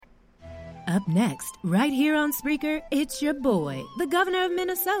Up next, right here on Spreaker, it's your boy, the governor of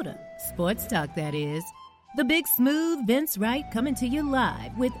Minnesota. Sports talk, that is. The big smooth Vince Wright coming to you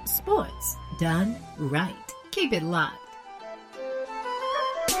live with sports done right. Keep it locked.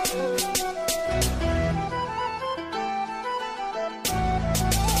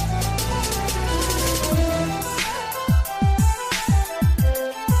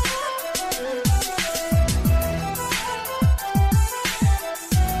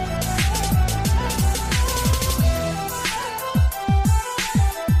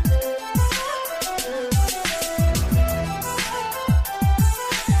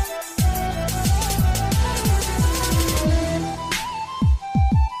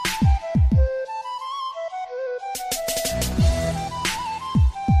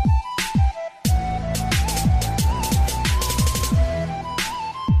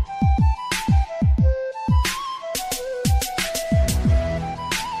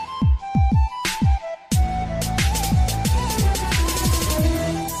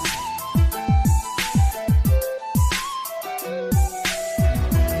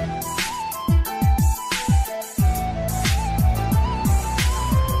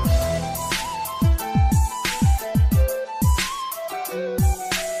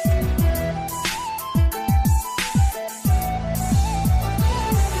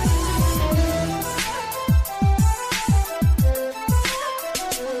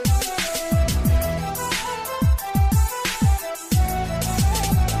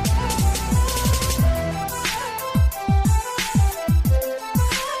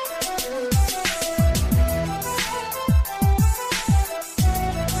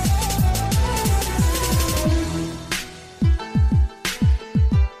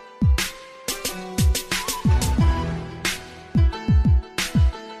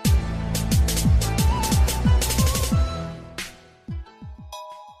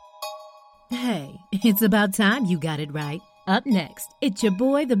 Hey, it's about time you got it right. Up next, it's your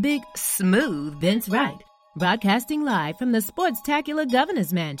boy, the big smooth Vince Wright, broadcasting live from the Sportstacular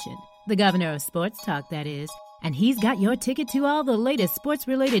Governor's Mansion, the governor of sports talk, that is, and he's got your ticket to all the latest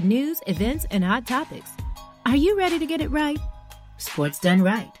sports-related news, events, and hot topics. Are you ready to get it right? Sports done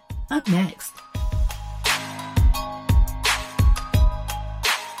right. Up next.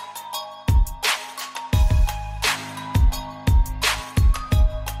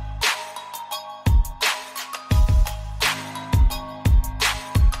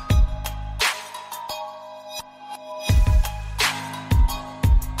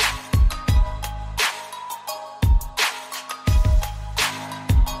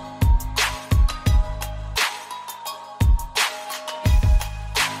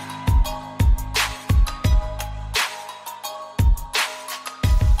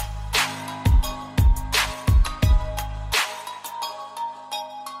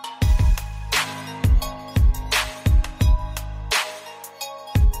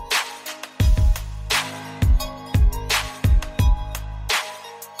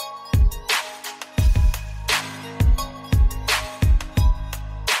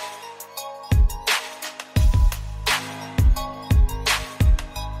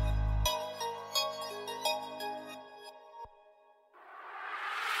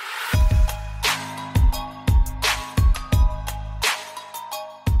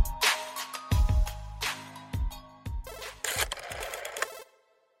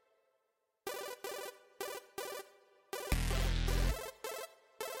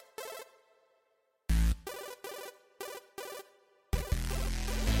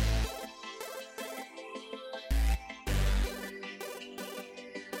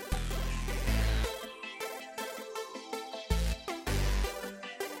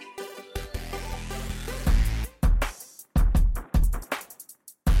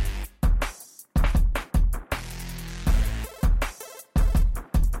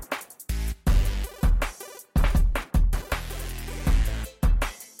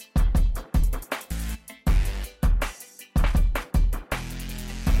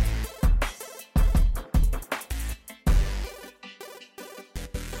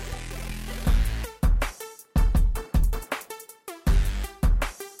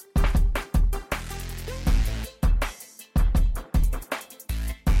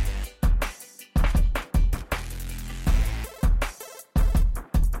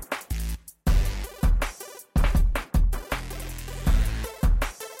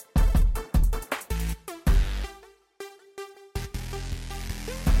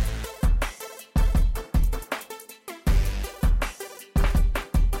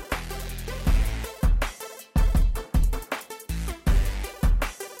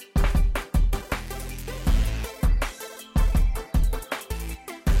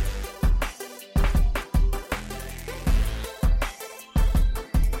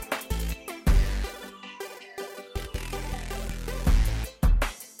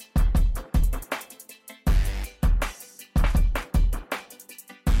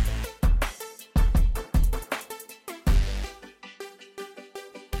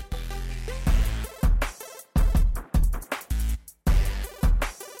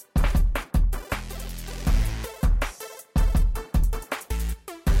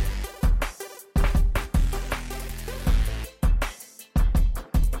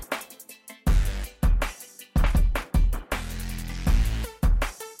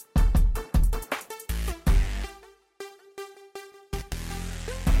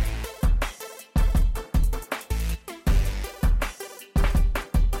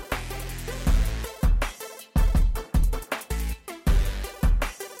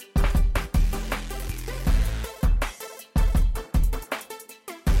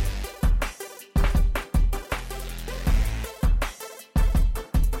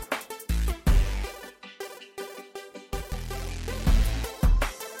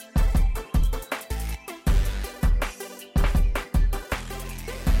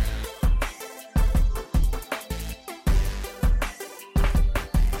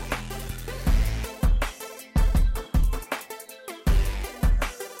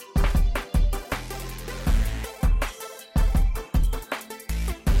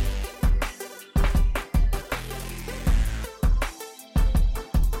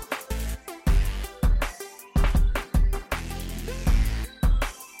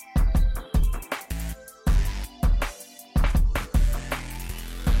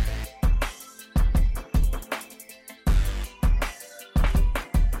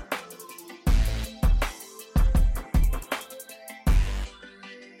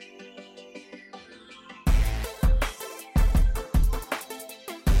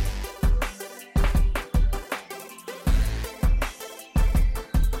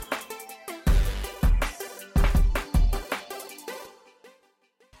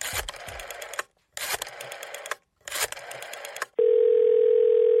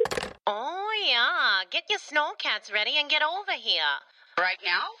 get your snowcats ready and get over here. Right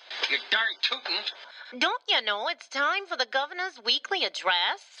now? You darn tootin'. Don't you know it's time for the governor's weekly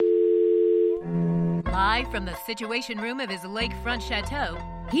address? Live from the Situation Room of his lakefront chateau,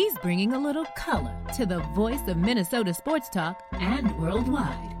 he's bringing a little color to the voice of Minnesota sports talk and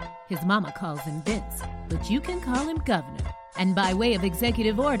worldwide. His mama calls him Vince, but you can call him Governor. And by way of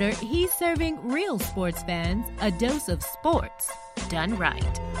executive order, he's serving real sports fans a dose of sports done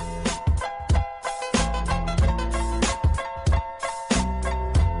right.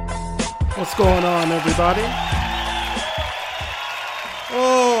 What's going on, everybody?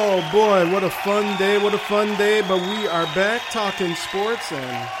 Oh boy, what a fun day, but we are back talking sports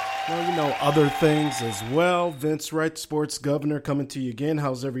and, well, other things as well. Vince Wright, sports governor, coming to you again.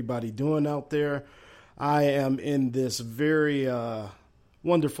 How's everybody doing out there? I am in this very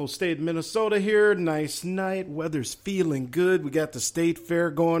wonderful state of Minnesota here. Nice night. Weather's feeling good. We got the state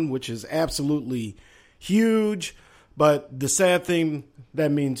fair going, which is absolutely huge. But the sad thing, that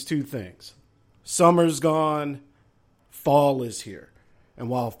means two things. Summer's gone. Fall is here. And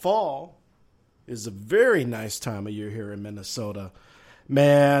while fall is a very nice time of year here in Minnesota,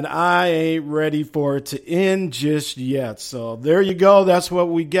 man, I ain't ready for it to end just yet. So there you go. That's what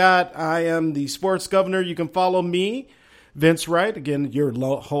we got. I am the sports governor. You can follow me, Vince Wright. Again, your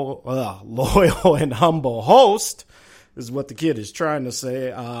loyal and humble host is what the kid is trying to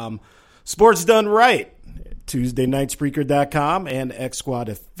say. Sports done right. TuesdayNightSpreaker.com and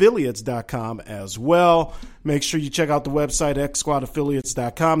XSquadAffiliates.com as well. Make sure you check out the website,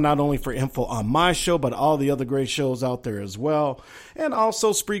 XSquadAffiliates.com, not only for info on my show, but all the other great shows out there as well. And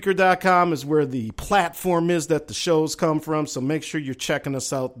also Spreaker.com is where the platform is that the shows come from, so make sure you're checking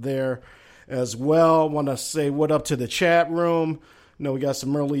us out there as well. Want to say what up to the chat room. We got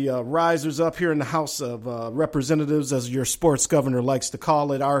some early risers up here in the House of Representatives, as your sports governor likes to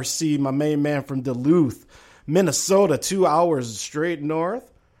call it. RC, my main man from Duluth, Minnesota, 2 hours straight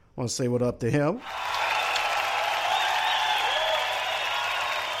north. Want to say what up to him.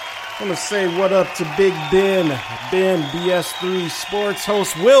 Want to say what up to Big Ben. Ben, BS3 sports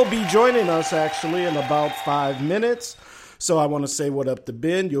host, will be joining us actually in about 5 minutes. So I want to say what up to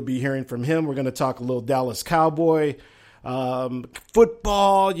Ben. You'll be hearing from him. We're going to talk a little Dallas Cowboy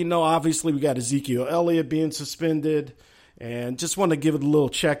football. Obviously we got Ezekiel Elliott being suspended, and just want to give it a little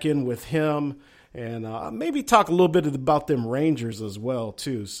check-in with him. And maybe talk a little bit about them Rangers as well,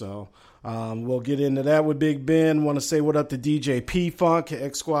 too. So we'll get into that with Big Ben. Want to say what up to DJ P-Funk,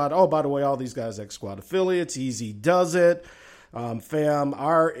 X-Squad. Oh, by the way, all these guys, X-Squad affiliates. Easy does it. Fam,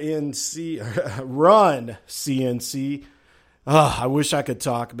 RNC, Run CNC. I wish I could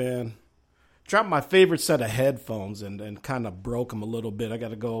talk, man. Dropped my favorite set of headphones and kind of broke them a little bit. I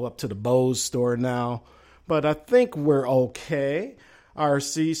got to go up to the Bose store now. But I think we're okay.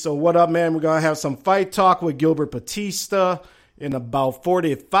 RC. So what up, man? We're going to have some fight talk with Gilbert Batista in about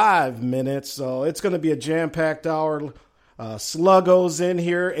 45 minutes. So it's going to be a jam-packed hour. Sluggo's in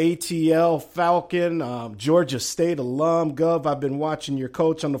here, ATL, Falcon, Georgia State alum. Gov, I've been watching your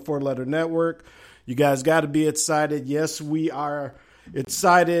coach on the 4-Letter Network. You guys got to be excited. Yes, we are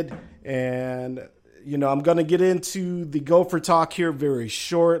excited. And, I'm going to get into the Gopher talk here very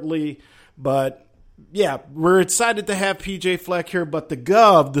shortly. But yeah, we're excited to have PJ Fleck here, but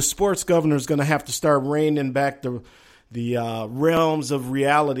the sports governor, is going to have to start reining back the realms of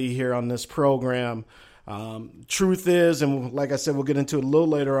reality here on this program. Truth is, and like I said, we'll get into it a little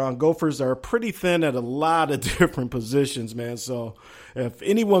later on, Gophers are pretty thin at a lot of different positions, man. So if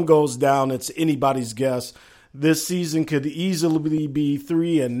anyone goes down, it's anybody's guess. This season could easily be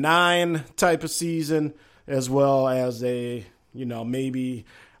 3-9 type of season, as well as a, maybe...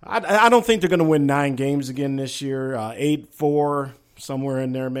 I don't think they're going to win 9 games again this year, 8-4, somewhere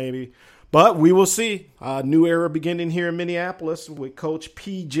in there maybe. But we will see. New era beginning here in Minneapolis with Coach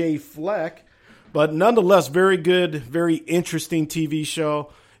P.J. Fleck. But nonetheless, very good, very interesting TV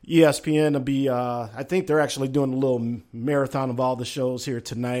show. ESPN will be, I think they're actually doing a little marathon of all the shows here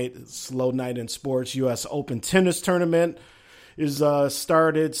tonight. Slow night in sports. U.S. Open tennis tournament is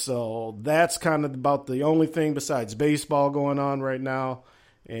started. So that's kind of about the only thing besides baseball going on right now.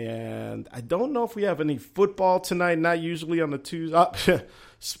 And I don't know if we have any football tonight, not usually on the Tuesday.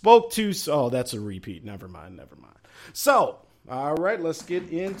 Oh, that's a repeat. Never mind. So, all right, let's get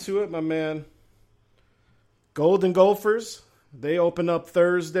into it, my man. Golden Gophers, they open up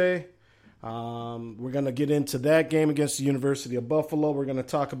Thursday. We're going to get into that game against the University of Buffalo. We're going to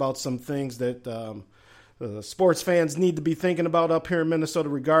talk about some things that sports fans need to be thinking about up here in Minnesota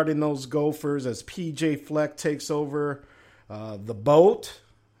regarding those Gophers as PJ Fleck takes over the boat.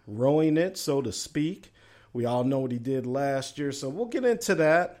 Rowing it, so to speak. We all know what he did last year, so we'll get into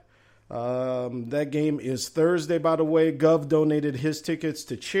that. That game is Thursday, by the way. Gov donated his tickets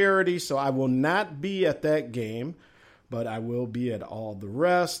to charity, so I will not be at that game, but I will be at all the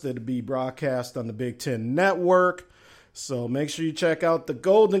rest. It'll be broadcast on the Big Ten Network. So make sure you check out the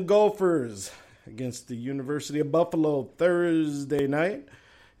Golden Gophers against the University of Buffalo Thursday night.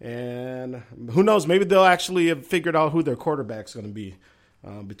 And who knows, maybe they'll actually have figured out who their quarterback's going to be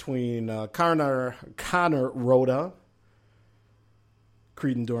between Connor Rhoda,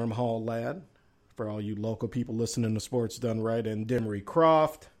 Cretin-Durham Hall lad, for all you local people listening to Sports Done Right, and Demery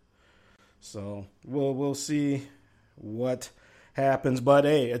Croft. So we'll see what happens. But,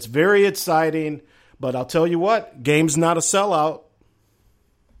 hey, it's very exciting. But I'll tell you what, game's not a sellout.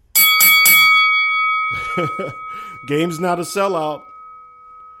 Game's not a sellout.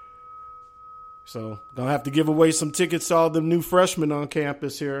 So, going to have to give away some tickets to all the new freshmen on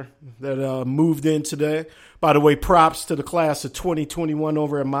campus here that moved in today. By the way, props to the class of 2021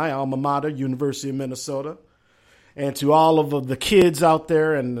 over at my alma mater, University of Minnesota. And to all of the kids out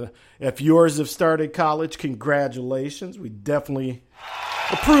there, and if yours have started college, congratulations. We definitely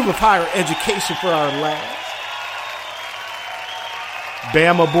approve of higher education for our lads.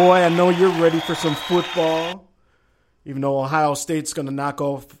 Bama boy, I know you're ready for some football. Even though Ohio State's going to knock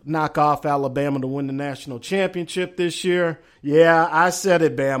off Alabama to win the national championship this year. Yeah, I said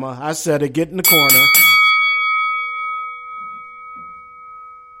it, Bama. I said it. Get in the corner.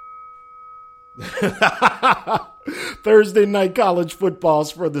 Thursday night college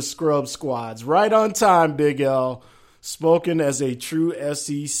football's for the scrub squads. Right on time, Big L. Spoken as a true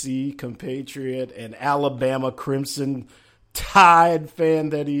SEC compatriot and Alabama Crimson Tide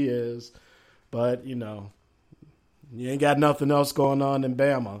fan that he is. But, you know, you ain't got nothing else going on in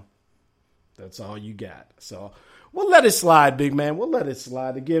Bama. That's all you got. So we'll let it slide, big man. We'll let it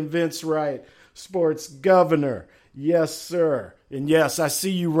slide. Again, Vince Wright, sports governor. Yes, sir. And yes, I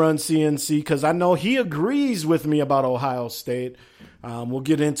see you run CNC because I know he agrees with me about Ohio State. We'll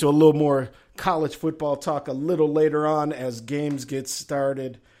get into a little more college football talk a little later on as games get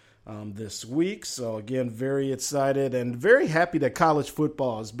started this week. So, again, very excited and very happy that college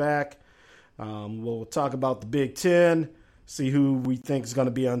football is back. We'll talk about the Big Ten, see who we think is going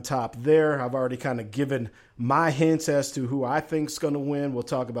to be on top there. I've already kind of given my hints as to who I think is going to win. We'll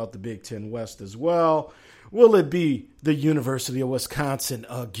talk about the Big Ten West as well. Will it be the University of Wisconsin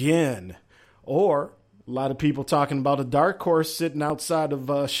again? Or a lot of people talking about a dark horse sitting outside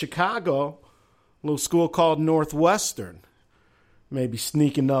of Chicago, a little school called Northwestern, maybe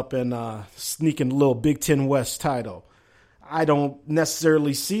sneaking up and sneaking a little Big Ten West title. I don't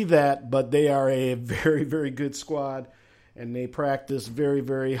necessarily see that, but they are a very, very good squad, and they practice very,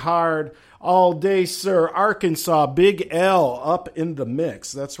 very hard all day, sir. Arkansas, Big L up in the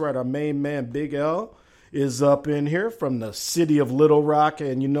mix. That's right, our main man, Big L, is up in here from the city of Little Rock,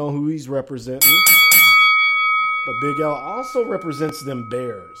 and you know who he's representing. But Big L also represents them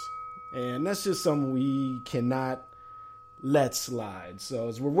Bears, and that's just something we cannot let slide. So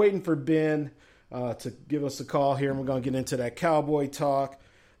as we're waiting for Ben to give us a call here, and we're going to get into that Cowboy talk.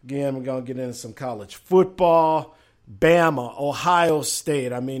 Again, we're going to get into some college football. Bama, Ohio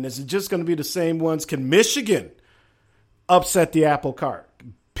State. I mean, is it just going to be the same ones? Can Michigan upset the apple cart?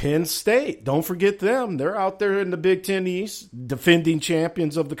 Penn State, don't forget them. They're out there in the Big Ten East, defending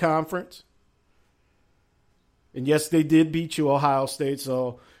champions of the conference. And yes, they did beat you, Ohio State,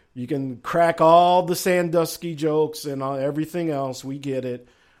 so you can crack all the Sandusky jokes and everything else. We get it.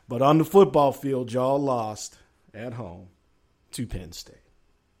 But on the football field, y'all lost at home to Penn State.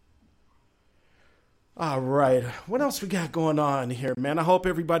 All right. What else we got going on here, man? I hope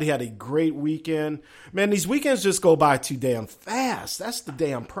everybody had a great weekend. Man, these weekends just go by too damn fast. That's the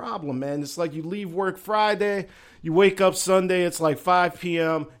damn problem, man. It's like you leave work Friday, you wake up Sunday, it's like 5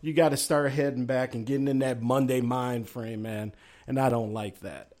 p.m. You got to start heading back and getting in that Monday mind frame, man. And I don't like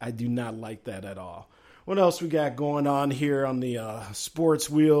that. I do not like that at all. What else we got going on here on the sports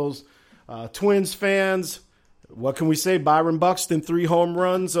wheels? Twins fans, what can we say? Byron Buxton, 3 home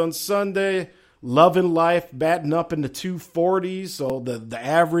runs on Sunday. Loving life, batting up in the 240s. So the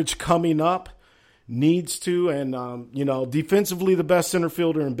average coming up needs to. And, defensively the best center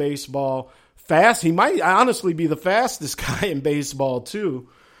fielder in baseball. Fast. He might honestly be the fastest guy in baseball, too.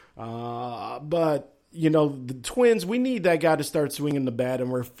 But the Twins, we need that guy to start swinging the bat, and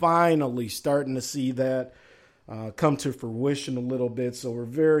we're finally starting to see that come to fruition a little bit. So we're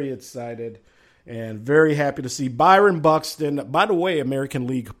very excited and very happy to see Byron Buxton. By the way, American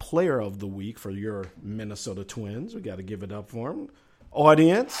League Player of the Week for your Minnesota Twins. We got to give it up for him.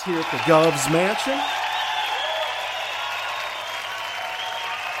 Audience here at the Govs Mansion.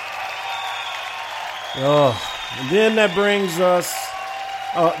 And then that brings us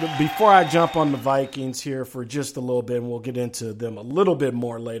Before I jump on the Vikings here for just a little bit, and we'll get into them a little bit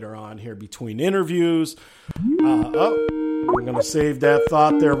more later on here between interviews. We're going to save that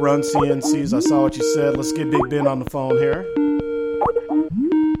thought there, Run CNCs. I saw what you said. Let's get Big Ben on the phone here.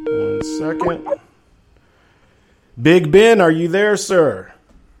 1 second. Big Ben, are you there, sir?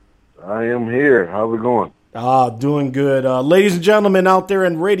 I am here. How's it going? Doing good. Ladies and gentlemen out there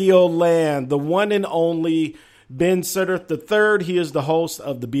in Radio Land, the one and only Ben Sidorf III. He is the host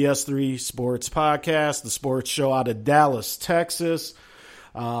of the BS3 Sports Podcast, the sports show out of Dallas, Texas.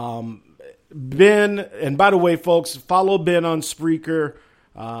 Ben, and by the way, folks, follow Ben on Spreaker.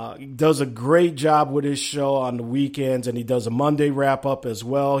 He does a great job with his show on the weekends, and he does a Monday wrap-up as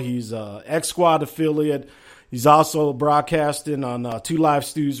well. He's an X-Squad affiliate. He's also broadcasting on 2 Live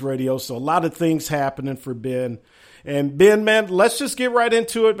Stews Radio, so a lot of things happening for Ben. And Ben, man, let's just get right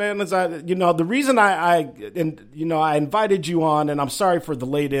into it, man. As the reason I invited you on, and I'm sorry for the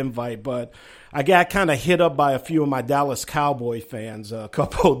late invite, but I got kind of hit up by a few of my Dallas Cowboy fans a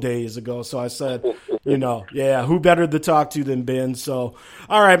couple of days ago. So I said, who better to talk to than Ben? So,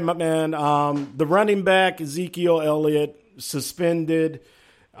 all right, my man, the running back, Ezekiel Elliott, suspended.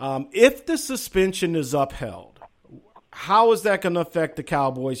 If the suspension is upheld, how is that going to affect the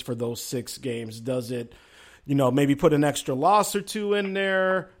Cowboys for those 6 games? Does it, maybe put an extra loss or 2 in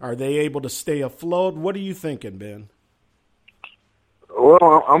there? Are they able to stay afloat? What are you thinking, Ben?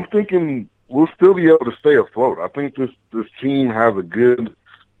 Well, I'm thinking we'll still be able to stay afloat. I think this team has a good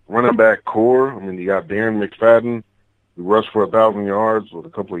running back core. I mean, you got Darren McFadden, who rushed for 1,000 yards a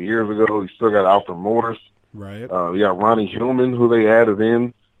couple of years ago. You still got Alfred Morris. Right. You got Ronnie Hillman, who they added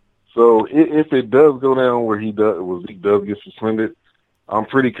in. So if it does go down where Zeke does get suspended, I'm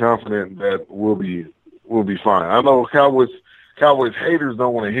pretty confident that we'll be fine. I know Cowboys haters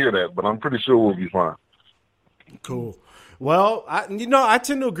don't want to hear that, but I'm pretty sure we'll be fine. Cool. Well, I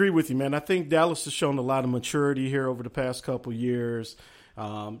tend to agree with you, man. I think Dallas has shown a lot of maturity here over the past couple years.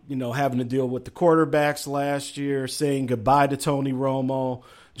 Having to deal with the quarterbacks last year, saying goodbye to Tony Romo,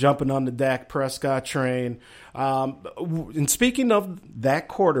 jumping on the Dak Prescott train. And speaking of that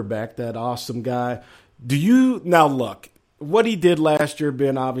quarterback, that awesome guy, now look, what he did last year,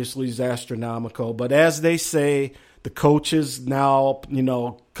 Ben, obviously is astronomical. But as they say, the coaches now,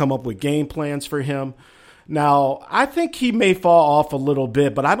 come up with game plans for him. Now, I think he may fall off a little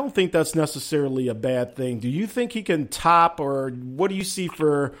bit, but I don't think that's necessarily a bad thing. Do you think he can top, or what do you see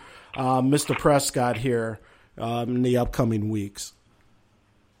for Mr. Prescott here in the upcoming weeks?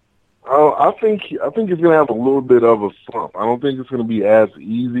 I think he's going to have a little bit of a slump. I don't think it's going to be as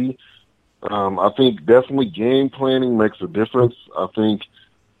easy. I think definitely game planning makes a difference. I think,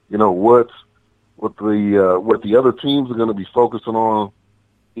 what the other teams are going to be focusing on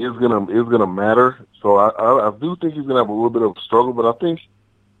is gonna matter. So I do think he's gonna have a little bit of a struggle, but I think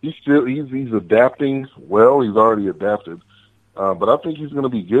he's adapting well. He's already adapted, but I think he's gonna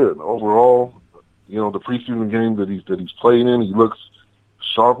be good overall. The preseason game that he's playing in, he looks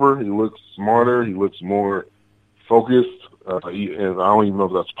sharper, he looks smarter, he looks more focused. And I don't even know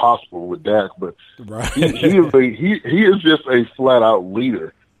if that's possible with Dak, but right. he is just a flat out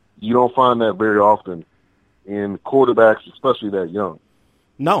leader. You don't find that very often in quarterbacks, especially that young.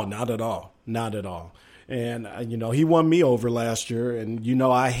 No, not at all. Not at all. And, he won me over last year. And,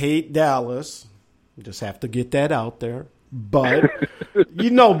 I hate Dallas. Just have to get that out there. But,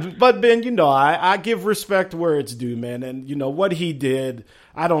 but Ben, I give respect where it's due, man. And, what he did,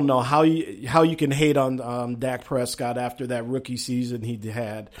 I don't know how you can hate on Dak Prescott after that rookie season he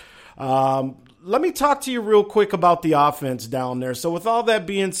had. Let me talk to you real quick about the offense down there. So with all that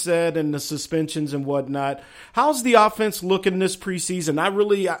being said and the suspensions and whatnot, how's the offense looking this preseason? I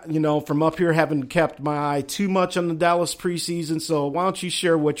really, from up here haven't kept my eye too much on the Dallas preseason. So why don't you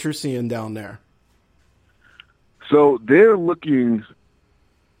share what you're seeing down there? So they're looking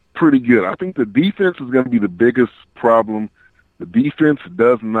pretty good. I think the defense is going to be the biggest problem. The defense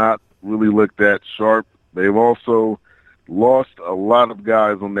does not really look that sharp. They've also lost a lot of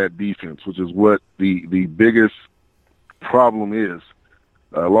guys on that defense, which is what the biggest problem is.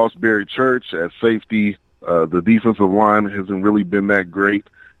 Lost Barry Church at safety. The defensive line hasn't really been that great.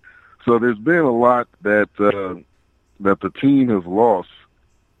 So there's been a lot that the team has lost,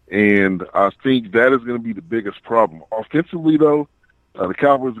 and I think that is going to be the biggest problem. Offensively, though, the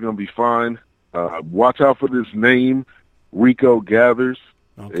Cowboys are going to be fine. Watch out for this name, Rico Gathers.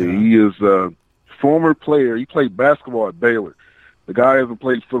 Okay. He is former player. He played basketball at Baylor. The guy hasn't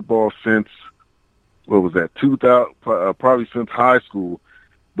played football since, 2000, probably since high school.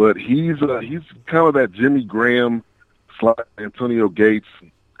 But he's kind of that Jimmy Graham / Antonio Gates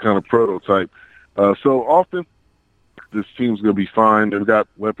kind of prototype. So this team's going to be fine. They've got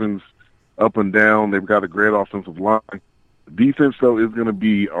weapons up and down. They've got a great offensive line. Defense, though, is going to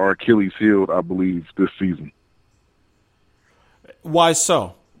be our Achilles heel, I believe, this season. Why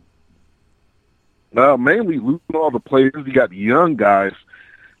so? Mainly losing all the players. You got young guys,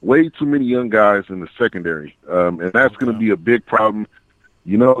 way too many young guys in the secondary, and that's going to be a big problem.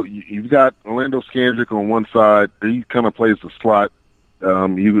 You know, you've got Orlando Scandrick on one side. He kind of plays the slot.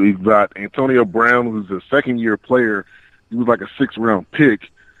 You've got Antonio Brown, who's a second-year player. He was like a sixth-round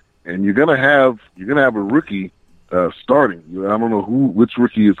pick, and you're gonna have a rookie starting. I don't know which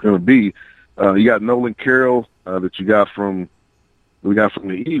rookie it's going to be. You got Nolan Carroll that we got from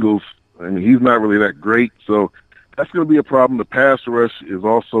the Eagles. I mean, he's not really that great, so that's going to be a problem. The pass rush is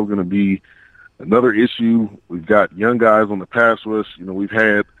also going to be another issue. We've got young guys on the pass rush. You know, we've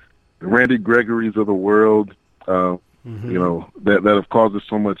had the Randy Gregory's of the world, you know, that have caused us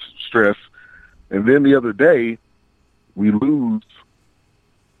so much stress. And then the other day, we lose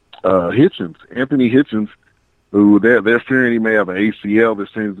Hitchens, Anthony Hitchens, who they're fearing he may have an ACL. They're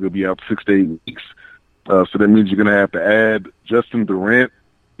saying he's going to be out 6 to 8 weeks. So that means you're going to have to add Justin Durant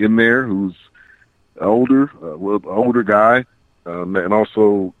in there, who's older guy, and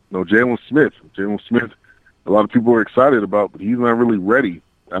also Jalen Smith. Jalen Smith, a lot of people are excited about, but he's not really ready,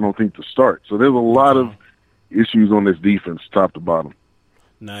 I don't think, to start. So there's a lot of issues on this defense, top to bottom.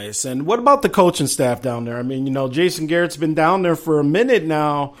 Nice. And what about the coaching staff down there? I mean, you know, Jason Garrett's been down there for a minute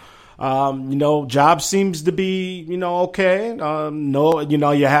now. You know, job seems to be, you know, okay.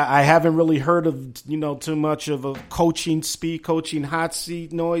 I haven't really heard of, you know, too much of a coaching hot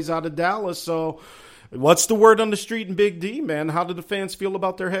seat noise out of Dallas. So what's the word on the street in Big D, man? How do the fans feel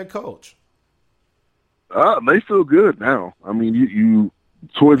about their head coach? They feel good now. I mean, you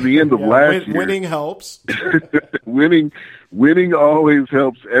towards the end of last year. Winning helps. winning always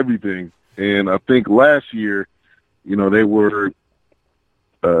helps everything. And I think last year, you know, they were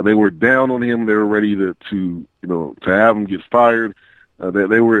down on him. They were ready to have him get fired.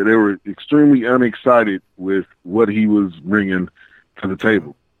 They were extremely unexcited with what he was bringing to the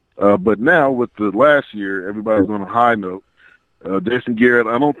table. But now with the last year, everybody's on a high note. Jason Garrett,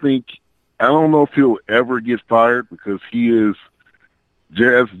 I don't know if he'll ever get fired because he is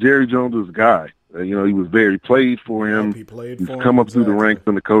Jerry Jones' guy. You know, he was there. He played for him. He's come up through the ranks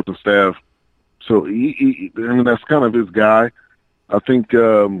in the coaching staff. So that's kind of his guy. I think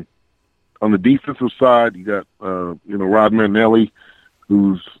on the defensive side, you got Rod Marinelli,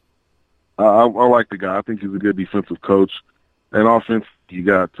 who's I like the guy. I think he's a good defensive coach. And offense, you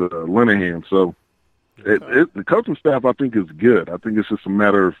got Linehan. So the coaching staff, I think, is good. I think it's just a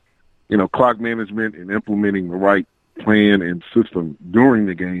matter of clock management and implementing the right plan and system during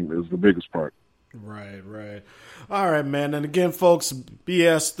the game is the biggest part. Right. All right, man. And again, folks,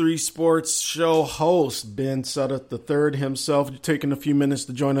 BS3 Sports Show host Ben Sudduth III himself, you're taking a few minutes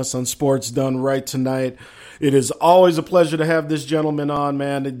to join us on Sports Done Right tonight. It is always a pleasure to have this gentleman on,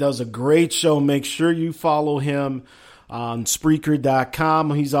 man. It does a great show. Make sure you follow him on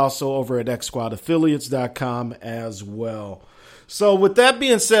Spreaker.com. He's also over at XSquadAffiliates.com as well. So with that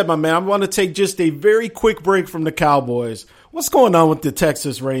being said, my man, I want to take just a very quick break from the Cowboys. What's going on with the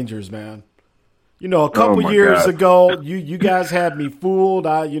Texas Rangers, man? You know, a couple years ago, you guys had me fooled.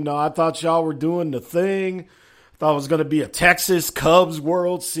 I thought y'all were doing the thing. I thought it was going to be a Texas Cubs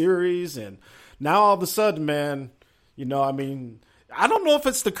World Series. And now all of a sudden, man, I don't know if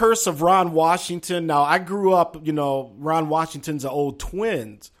it's the curse of Ron Washington. Now, I grew up, Ron Washington's an old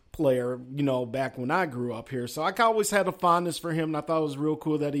Twins player, back when I grew up here. So I always had a fondness for him. And I thought it was real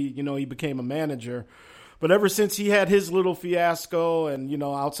cool that he became a manager. But ever since he had his little fiasco and,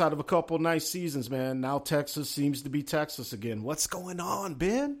 outside of a couple nice seasons, man, now Texas seems to be Texas again. What's going on,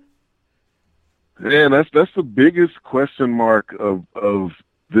 Ben? Yeah, that's the biggest question mark of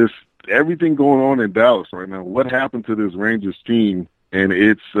this, everything going on in Dallas right now. What happened to this Rangers team? And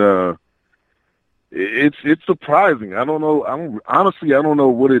it's surprising. I don't know. Honestly, I don't know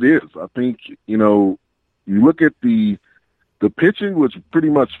what it is. I think, you look at the pitching, which pretty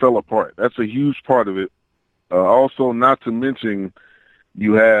much fell apart. That's a huge part of it. Also, not to mention,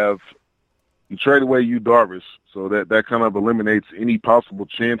 you trade away Yu Darvish, so that kind of eliminates any possible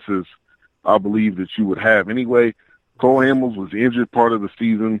chances, I believe, that you would have. Anyway, Cole Hamels was injured part of the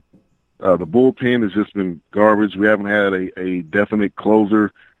season. The bullpen has just been garbage. We haven't had a definite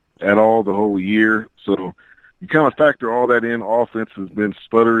closer at all the whole year. So you kind of factor all that in. Offense has been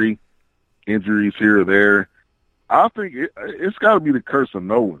sputtery, injuries here or there. I think it's got to be the curse of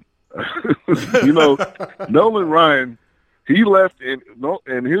Nolan. Nolan Ryan, he left, and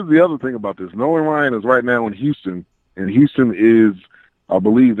here's the other thing about this. Nolan Ryan is right now in Houston, and Houston is, I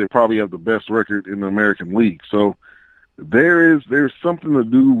believe, they probably have the best record in the American League. So there's something to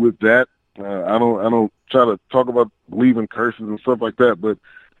do with that. I don't try to talk about believing curses and stuff like that, but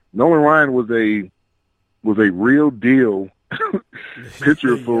Nolan Ryan was a real deal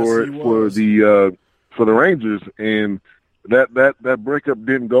pitcher for the Rangers, and that breakup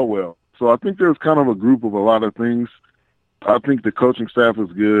didn't go well. So I think there's kind of a group of a lot of things. I think the coaching staff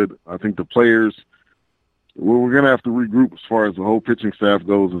is good. I think the players, we're going to have to regroup as far as the whole pitching staff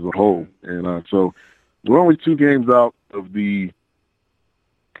goes as a whole. And so we're only 2 games out of the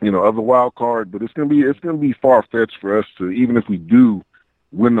wild card, but it's going to be far-fetched for us to, even if we do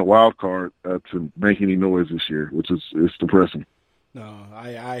win the wild card, to make any noise this year, which is depressing. No,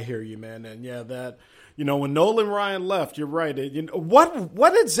 I hear you, man. And yeah, that, when Nolan Ryan left, you're right.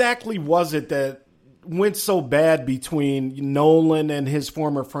 What exactly was it that went so bad between Nolan and his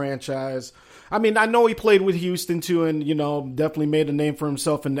former franchise? I mean, I know he played with Houston too, and definitely made a name for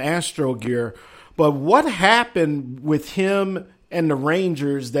himself in the Astro gear. But what happened with him and the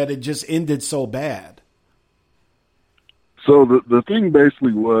Rangers that it just ended so bad? So the thing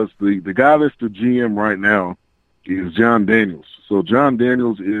basically was the guy that's the GM right now is John Daniels. So John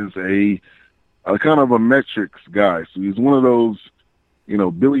Daniels is a kind of a metrics guy. So he's one of those,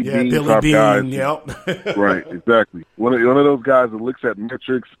 Billy Bean type guys. Yep. Right, exactly. One of those guys that looks at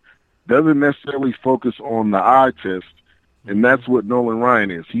metrics, doesn't necessarily focus on the eye test, and that's what Nolan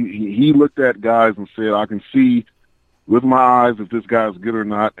Ryan is. He looked at guys and said, I can see with my eyes if this guy's good or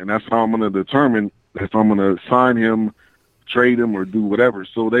not, and that's how I'm going to determine if I'm going to sign him, trade him, or do whatever.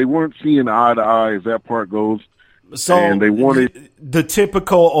 So they weren't seeing eye to eye as that part goes. So and they wanted the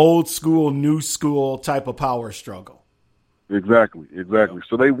typical old school, new school type of power struggle. Exactly.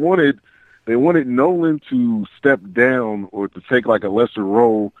 So they wanted Nolan to step down or to take like a lesser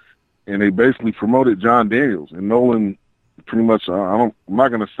role, and they basically promoted John Daniels. And Nolan pretty much, I'm not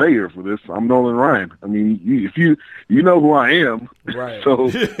going to say here for this. I'm Nolan Ryan. I mean, if you know who I am, right? So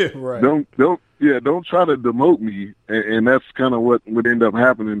right. don't try to demote me. And that's kind of what would end up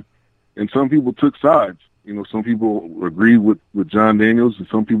happening. And some people took sides. Some people agreed with John Daniels, and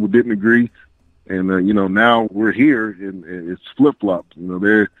some people didn't agree. And now we're here, and it's flip flopped.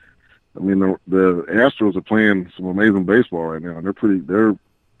 The Astros are playing some amazing baseball right now. They're pretty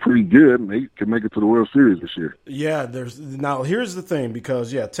good, and they can make it to the World Series this year. Yeah, here's the thing,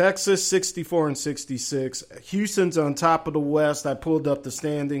 because Texas 64-66, Houston's on top of the West. I pulled up the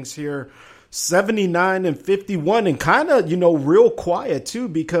standings here, 79-51, and kind of real quiet too,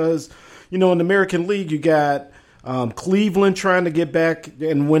 because in the American League you got Cleveland trying to get back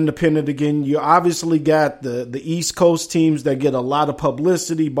and win the pennant again. You obviously got the East Coast teams that get a lot of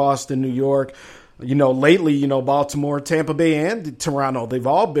publicity, Boston, New York. Lately, Baltimore, Tampa Bay, and Toronto, they've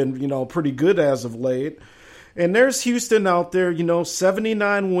all been, pretty good as of late. And there's Houston out there,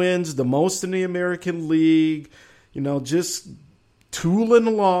 79 wins, the most in the American League, just tooling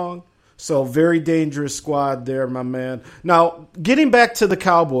along. So very dangerous squad there, my man. Now, getting back to the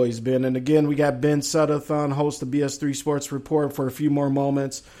Cowboys, Ben, and again, we got Ben Suttathon, host of BS3 Sports Report, for a few more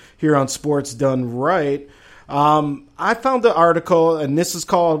moments here on Sports Done Right. I found the article, and this is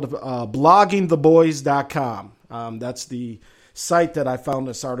called bloggingtheboys.com. That's the site that I found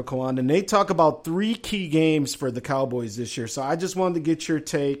this article on, and they talk about 3 key games for the Cowboys this year. So I just wanted to get your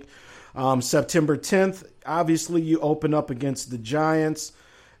take. September 10th, obviously you open up against the Giants.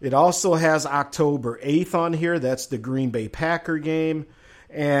 It also has October 8th on here. That's the Green Bay Packer game.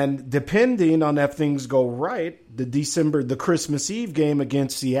 And depending on if things go right, the Christmas Eve game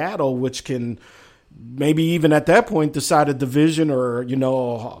against Seattle, which can maybe even at that point decide a division or,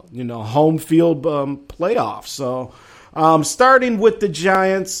 home field playoff. So starting with the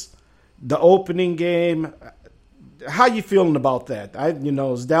Giants, the opening game, how you feeling about that?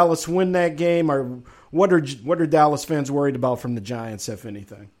 Does Dallas win that game, or what are Dallas fans worried about from the Giants, if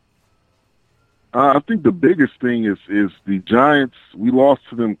anything? I think the biggest thing is the Giants. We lost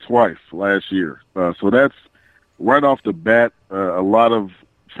to them twice last year, so that's right off the bat. A lot of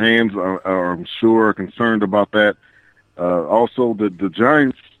fans are I'm sure, concerned about that. Also, the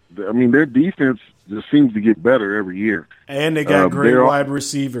Giants. I mean, their defense just seems to get better every year, and they got great wide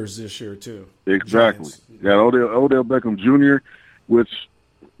receivers this year too. Exactly. Giants. Got Odell Beckham Jr., which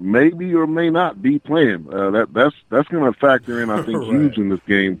maybe or may not be playing. That's going to factor in, I think, right. huge in this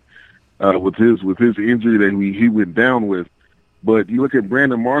game with his injury that he went down with. But you look at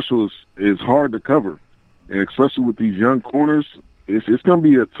Brandon Marshall is hard to cover, and especially with these young corners, it's going to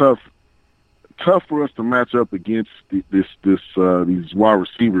be a tough for us to match up against these wide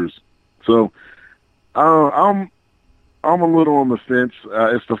receivers. So I'm a little on the fence.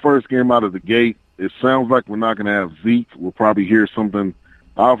 It's the first game out of the gate. It sounds like we're not going to have Zeke. We'll probably hear something.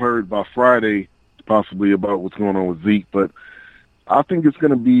 I've heard by Friday, possibly about what's going on with Zeke. But I think it's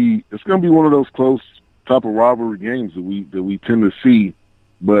going to be one of those close type of rivalry games that we tend to see.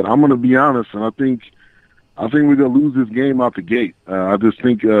 But I'm going to be honest, and I think we're going to lose this game out the gate. I just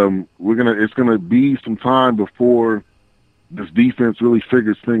think it's going to be some time before this defense really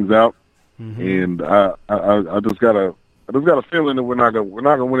figures things out. Mm-hmm. And I just got a feeling that we're not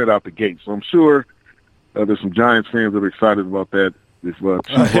gonna win it out the gate. So I'm sure there's some Giants fans that are excited about that. If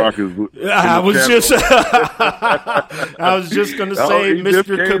Chief Rock is, I was just going to say,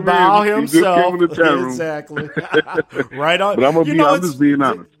 Mr. Cabal himself, exactly. Right on. But I'm just being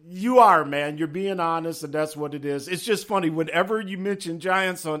honest. You are, man. You're being honest, and that's what it is. It's just funny whenever you mention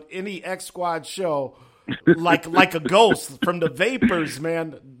Giants on any X Squad show. like a ghost from the vapors,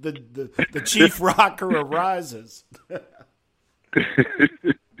 man. The Chief Rocker arises.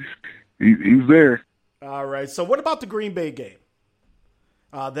 He's there. All right. So what about the Green Bay game?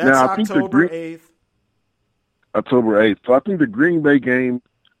 That's now, October 8th. October 8th. So I think the Green Bay game,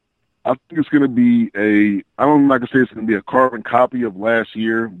 I think it's going to be I'm not going to say it's going to be a carbon copy of last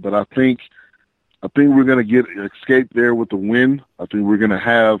year, but I think we're going to escape there with the win. I think we're going to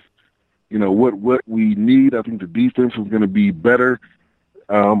have, what we need. I think the defense is going to be better.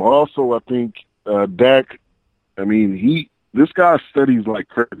 Also, I think Dak, this guy studies like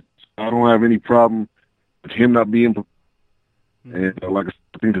crazy. I don't have any problem with him not being prepared. And I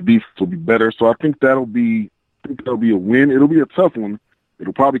think the defense will be better. So I think that'll be a win. It'll be a tough one.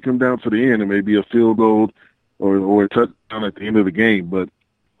 It'll probably come down to the end and maybe a field goal or a touchdown at the end of the game. But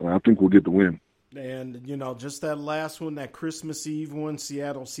I think we'll get the win. And, just that last one, that Christmas Eve one,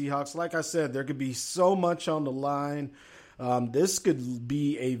 Seattle Seahawks, like I said, there could be so much on the line. This could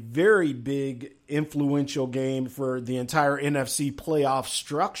be a very big, influential game for the entire NFC playoff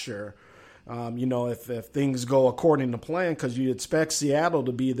structure. If things go according to plan, because you expect Seattle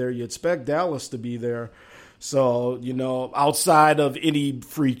to be there, you expect Dallas to be there. So, outside of any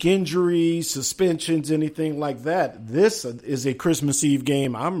freak injuries, suspensions, anything like that, this is a Christmas Eve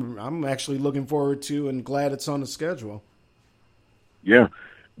game I'm actually looking forward to and glad it's on the schedule. Yeah,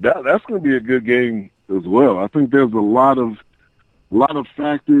 that's going to be a good game as well. I think there's a lot of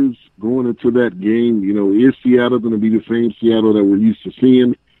factors going into that game. Is Seattle going to be the same Seattle that we're used to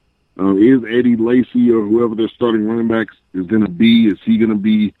seeing? Is Eddie Lacy or whoever their starting running backs is going to be? Is he going to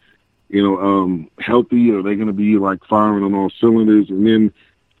be, healthy? Are they going to be like firing on all cylinders? And then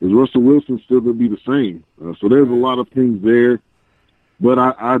is Russell Wilson still going to be the same? So there's a lot of things there. But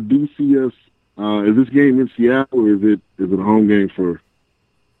I do see us. Is this game in Seattle or is it a home game for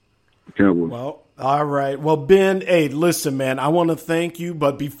the Cowboys? Well, all right. Well, Ben, hey, listen, man, I want to thank you.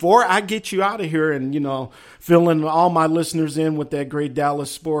 But before I get you out of here and, filling all my listeners in with that great Dallas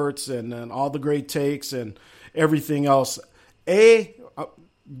sports and all the great takes and everything else, I'm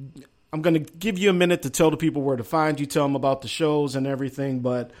going to give you a minute to tell the people where to find you, tell them about the shows and everything.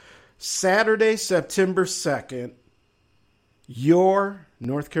 But Saturday, September 2nd, your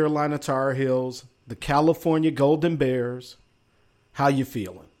North Carolina Tar Heels, the California Golden Bears, how you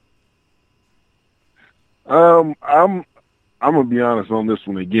feeling? I'm gonna be honest on this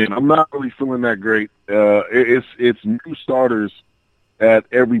one again. I'm not really feeling that great. It's new starters at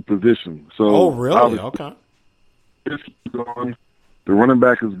every position. So really? Okay. It's gone. The running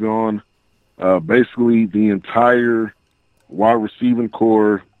back is gone. Basically, the entire wide receiving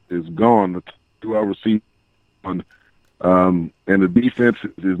core is gone. The two wide receivers, and the defense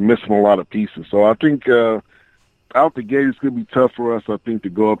is missing a lot of pieces. So I think out the gate it's going to be tough for us. I think to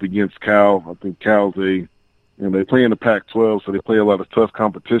go up against Cal. I think Cal's they play in the Pac-12, so they play a lot of tough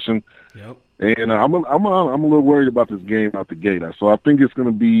competition. Yep. And I'm a little worried about this game out the gate. So I think it's going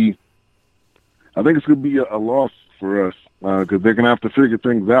to be a loss for us because they're going to have to figure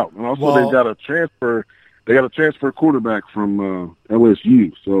things out. And also they got a transfer quarterback from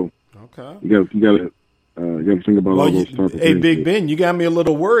LSU. So okay, you got to think about all those type of things. Hey, Big Ben, you got me a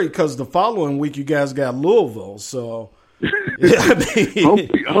little worried because the following week you guys got Louisville. So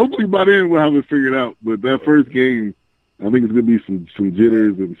hopefully by then we'll have it figured out. But that first game, I think it's going to be some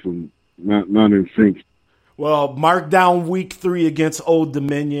jitters and some not in sync. Well, mark down week 3 against Old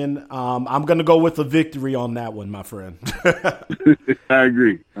Dominion. I'm going to go with a victory on that one, my friend. I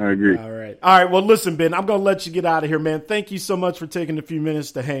agree. All right. Well, listen, Ben, I'm going to let you get out of here, man. Thank you so much for taking a few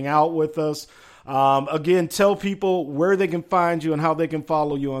minutes to hang out with us. Again, tell people where they can find you and how they can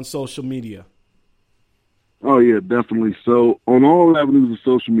follow you on social media. Oh, yeah, definitely. So on all avenues of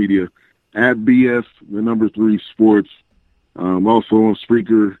social media, at BS3 Sports, also on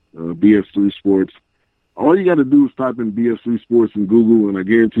Spreaker, BS3 Sports. All you got to do is type in BS3 Sports in Google, and I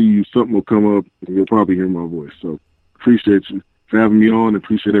guarantee you something will come up, and you'll probably hear my voice. So appreciate you for having me on, and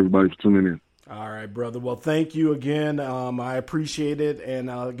appreciate everybody for tuning in. All right, brother. Well, thank you again. I appreciate it. And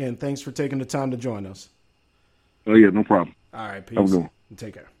again, thanks for taking the time to join us. Oh, yeah, no problem. All right, peace. Have a good one.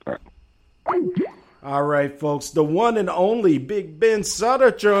 Take care. All right. All right, folks. The one and only Big Ben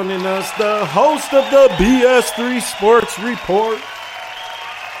Sutter joining us, the host of the BS3 Sports Report.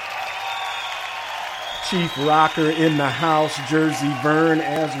 Chief Rocker in the house, Jersey Vern,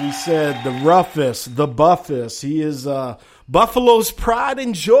 as we said, the roughest, the buffest. He is Buffalo's pride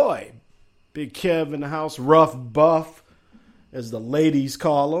and joy. Big Kev in the house, rough buff, as the ladies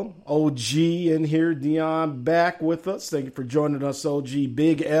call him. OG in here, Dion back with us. Thank you for joining us, OG.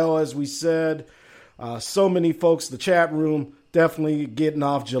 Big L, as we said. So many folks, the chat room, definitely getting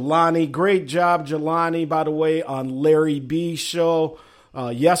off. Jelani, great job, Jelani, by the way, on Larry B. show.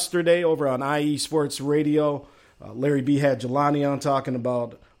 Yesterday over on IE Sports Radio, Larry B had Jelani on talking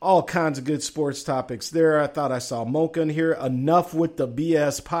about all kinds of good sports topics there. I thought I saw Mocha in here. Enough with the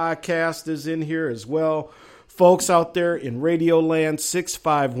BS podcast is in here as well. Folks out there in Radio Land,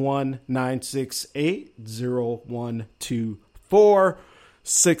 651-968-0124.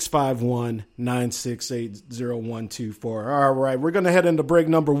 651-968-0124. All right, we're going to head into break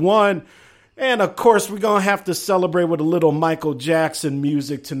number one. And, of course, we're going to have to celebrate with a little Michael Jackson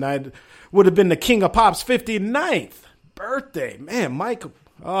music tonight. Would have been the King of Pop's 59th birthday. Man, Michael,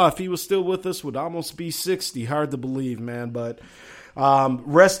 if he was still with us, would almost be 60. Hard to believe, man. But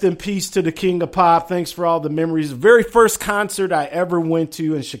rest in peace to the King of Pop. Thanks for all the memories. The very first concert I ever went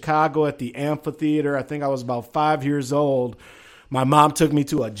to in Chicago at the Amphitheater, I think I was about 5 years old. My mom took me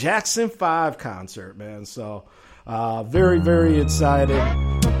to a Jackson 5 concert, man. So very, very excited.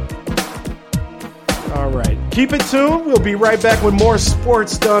 All right. Keep it tuned. We'll be right back with more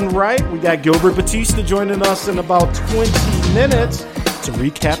Sports Done Right. We got Gilbert Batista joining us in about 20 minutes to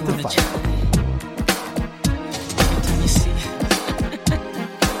recap the fight.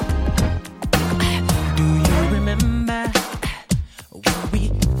 Do you remember when we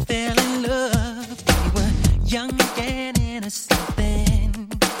fell in love? We were young and innocent then.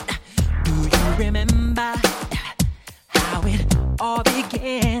 Do you remember how it all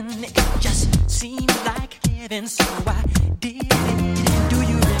began? It just seemed like heaven, so I did it. Do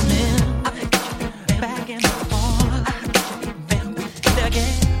you remember back in the fall? Then we did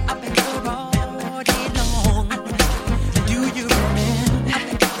again all day long. Do you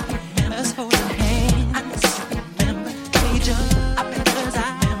remember us holding hands? Remember each other's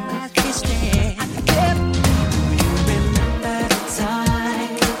eyes we stared. Do you remember the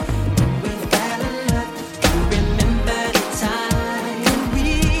time we fell in love? Do you remember the time when we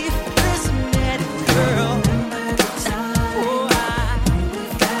first met, girl?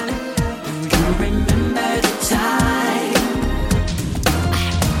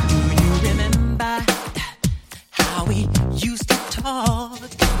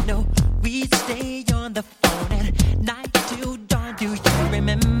 We'd stay on the phone at night till dawn. Do you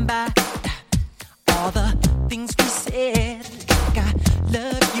remember all the things we said? Like I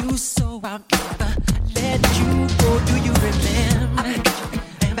love you so I'll never let you go. Do you remember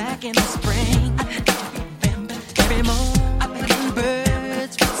back in the spring? Remember every morning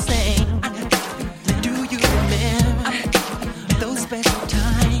birds would sing. Do you remember those special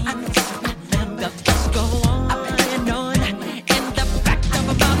times? The bus go on and on in the back of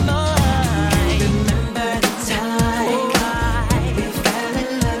my mind. Remember the time we fell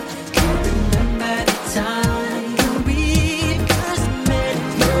in love? Do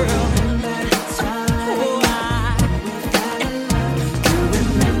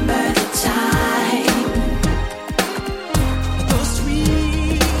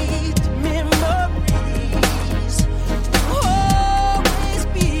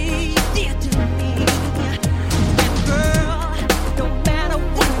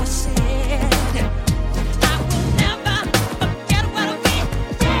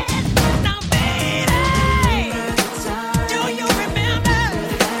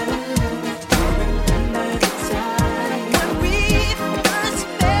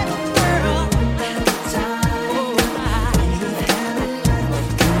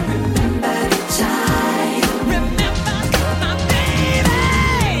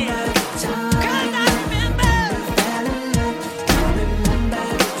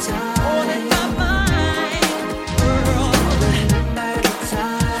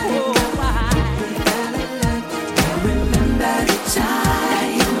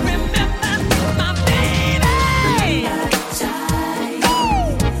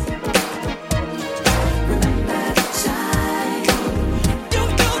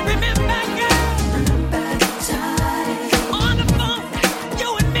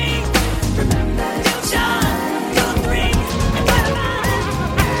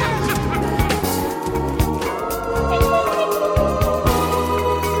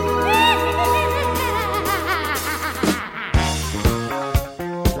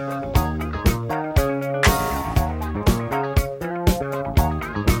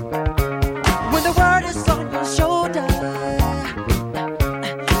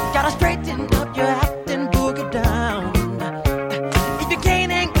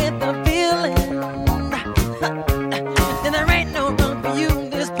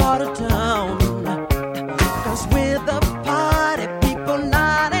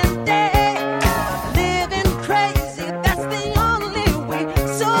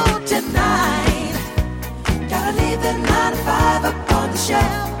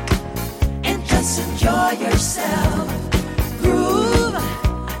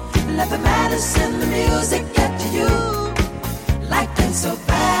let the madness in the music get to you. Life ain't so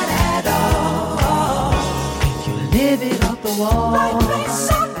bad at all. If you live it off the wall. Life ain't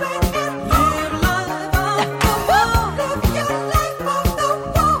so bad at all. Live life off the wall. Live your life off the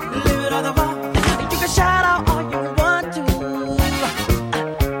wall. Live it off the wall. You can shout out all you want to,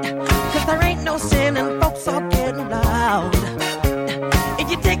 'cause there ain't no sin and folks are getting loud. If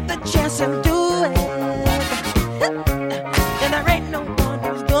you take the chance and do it, then there ain't no one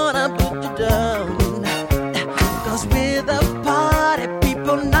who's gonna put you down. 'Cause we're the party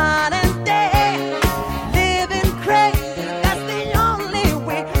people night and day, living crazy, that's the only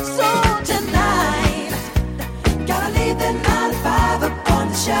way. So tonight, gotta leave the 9 to 5 up on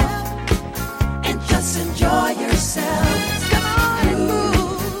the shelf and just enjoy yourself. Come on and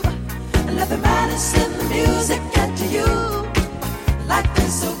move, and let the madness in the music get to you. Life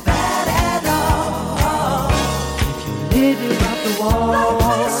ain't so bad at all. If you live it off the wall. Life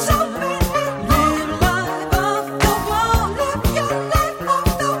ain't so bad at all. Live life off the wall. Live your life off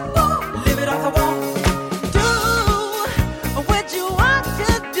the wall. Live it off the wall. Do what you want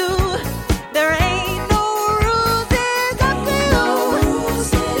to do. There ain't no rules, it's up to you.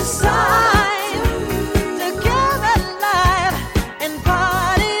 It's time to get alive and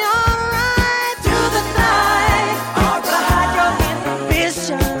party alright through the night. Hide your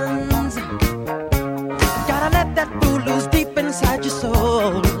ambitions. Gotta let that fool loose deep inside your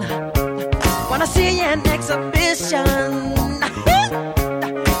soul. Wanna see an exhibition?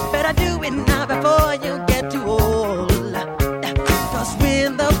 Better do it now before you get too old. 'Cause we're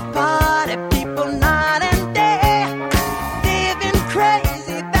the party people night and day, living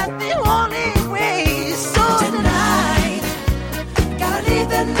crazy, that's the only way. So tonight, gotta leave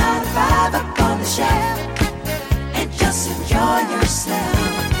the 9 to 5 up on the shelf and just enjoy yourself.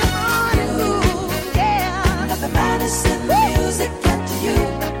 Come on, ooh, yeah. Let the madness in the music get to you.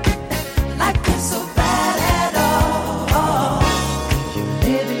 Life ain't so bad at all. You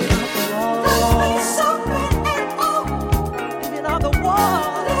live it off the wall. Life ain't so bad at all. Live it off the wall.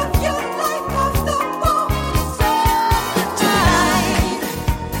 Live your life off the wall. So tonight,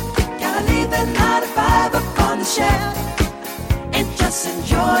 gotta leave the 9 to 5 up on the shelf and just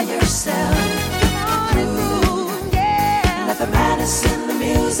enjoy yourself. Come on and move, yeah. Let the madness in the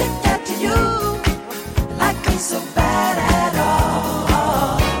music get to you. Life ain't so bad at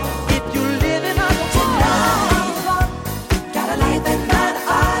all. If you live it on the tonight, gotta leave the 9 to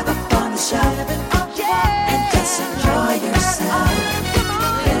 5 up on the shelf and just enjoy yourself.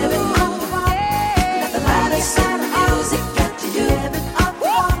 Live it off the wall. Let the madness in the music get to you.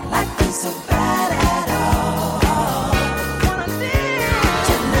 Life ain't so bad at all.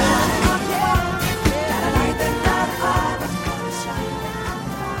 Tonight, gotta leave the 9 to 5 up on the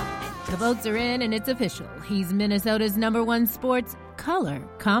shelf. The votes are in and it's official. He's Minnesota's #1 sports color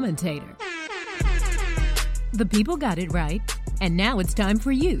commentator. The people got it right, and now it's time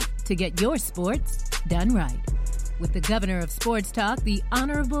for you to get your sports done right. With the governor of sports talk, the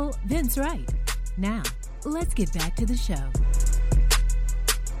Honorable Vince Wright. Now, let's get back to the show.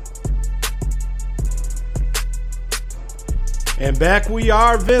 And back we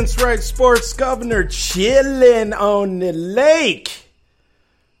are, Vince Wright, sports governor, chilling on the lake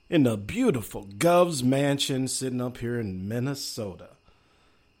in the beautiful Gov's Mansion, sitting up here in Minnesota.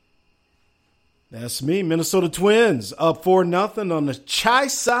 That's me, Minnesota Twins, up 4-0 on the Chi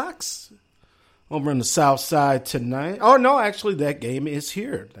Sox over on the south side tonight. Oh, no, actually, that game is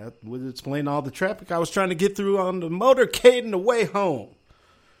here. That would explain all the traffic I was trying to get through on the motorcade on the way home.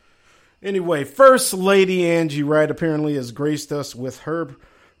 Anyway, First Lady Angie Wright apparently has graced us with her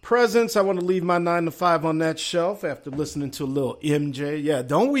presence. I want to leave my 9 to 5 on that shelf after listening to a little MJ. Yeah,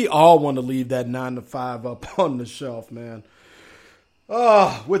 don't we all want to leave that 9 to 5 up on the shelf, man?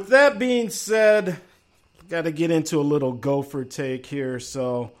 With that being said, got to get into a little Gopher take here.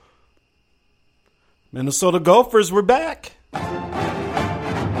 So, Minnesota Gophers, we're back.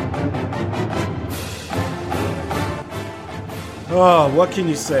 Oh, what can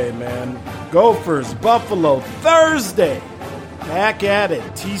you say, man? Gophers, Buffalo, Thursday. Back at it,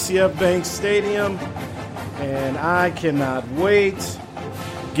 TCF Bank Stadium. And I cannot wait.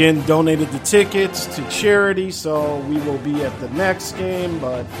 Again, donated the tickets to charity, so we will be at the next game.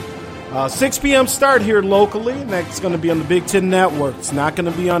 But 6 p.m. start here locally, and that's going to be on the Big Ten Network. It's not going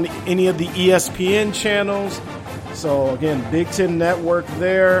to be on any of the ESPN channels. So, again, Big Ten Network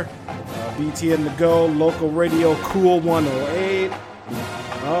there. BTN to go, local radio, Cool 108.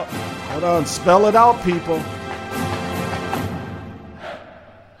 Oh, hold on, spell it out, people.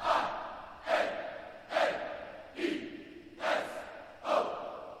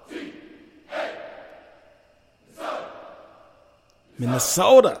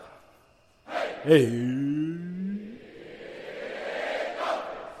 Minnesota. Hey.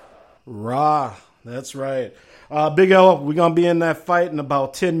 Rah. That's right. Big L, we're going to be in that fight in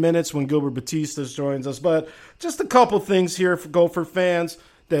about 10 minutes when Gilbert Batista joins us. But just a couple things here for Gopher fans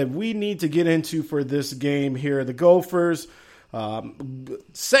that we need to get into for this game here. The Gophers,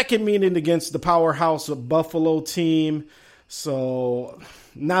 second meeting against the powerhouse of Buffalo team. So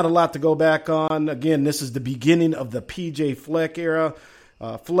not a lot to go back on. Again, this is the beginning of the P.J. Fleck era.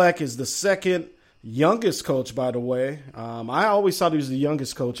 Fleck is the second youngest coach, by the way. I always thought he was the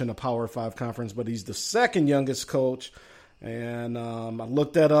youngest coach in a Power 5 conference, but he's the second youngest coach. And I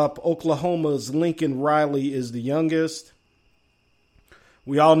looked that up. Oklahoma's Lincoln Riley is the youngest.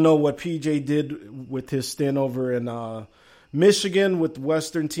 We all know what PJ did with his stint over in Michigan with the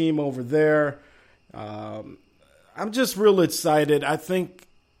Western team over there. I'm just real excited. I think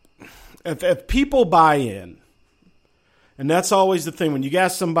if people buy in, and that's always the thing when you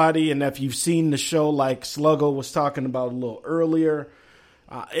got somebody, and if you've seen the show like Sluggo was talking about a little earlier,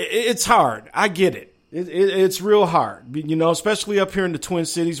 it's hard. I get it. It's real hard, especially up here in the Twin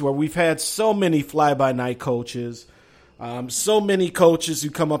Cities where we've had so many fly-by-night coaches, so many coaches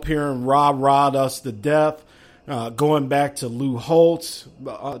who come up here and rah-rah us to death, going back to Lou Holtz.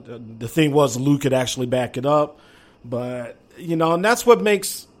 The thing was Lou could actually back it up. But, and that's what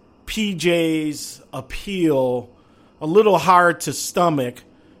makes PJ's appeal a little hard to stomach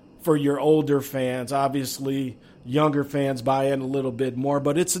for your older fans. Obviously, younger fans buy in a little bit more,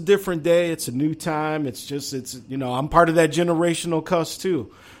 but it's a different day. It's a new time. It's I'm part of that generational cuss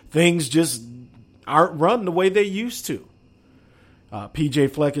too. Things just aren't run the way they used to.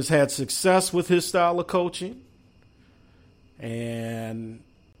 PJ Fleck has had success with his style of coaching. And,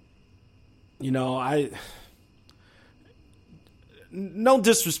 no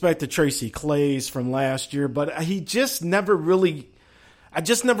disrespect to Tracy Claeys from last year, but I just never really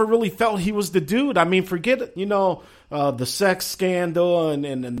felt he was the dude. I mean, forget, the sex scandal and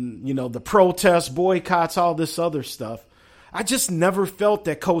the protests, boycotts, all this other stuff. I just never felt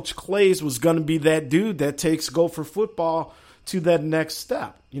that Coach Claeys was going to be that dude that takes Gopher football to that next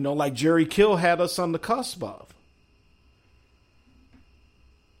step, like Jerry Kill had us on the cusp of.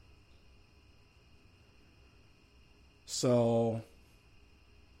 So,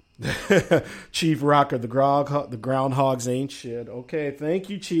 Chief Rocker, the groundhogs ain't shit. Okay, thank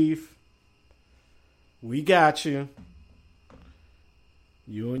you, Chief. We got you.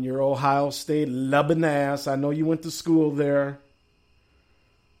 You and your Ohio State lubbing ass. I know you went to school there.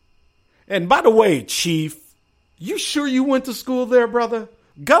 And by the way, Chief, you sure you went to school there, brother?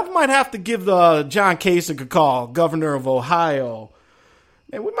 Gov might have to give John Kasich a call, governor of Ohio.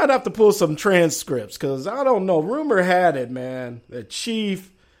 And we might have to pull some transcripts because I don't know. Rumor had it, man, that Chief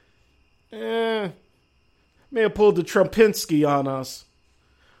may have pulled the Trumpinski on us.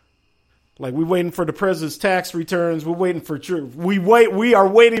 Like we waiting for the president's tax returns. We are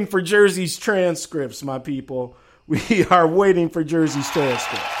waiting for Jersey's transcripts, my people. We are waiting for Jersey's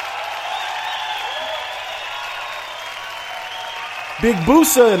transcripts. Big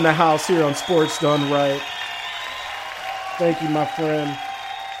Boosa in the house here on Sports Done Right. Thank you, my friend.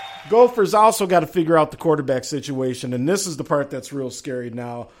 Gophers also got to figure out the quarterback situation, and this is the part that's real scary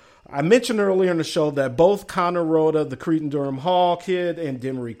now. I mentioned earlier in the show that both Connor Rhoda, the Cretin-Durham Hall kid, and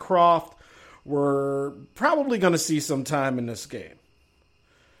Demery Croft were probably going to see some time in this game.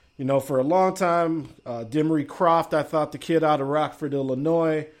 For a long time, Demery Croft, I thought the kid out of Rockford,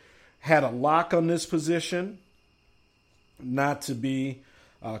 Illinois, had a lock on this position. Not to be.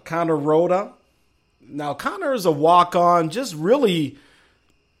 Connor Rhoda. Now, Connor is a walk-on, just really,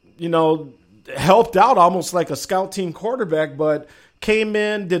 helped out almost like a scout team quarterback, but came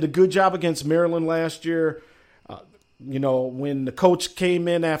in, did a good job against Maryland last year. When the coach came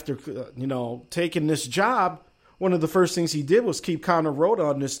in after, taking this job, one of the first things he did was keep Connor Rhoda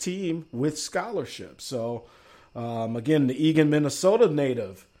on this team with scholarship. So, again, the Eagan, Minnesota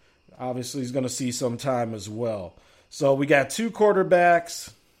native, obviously is going to see some time as well. So we got two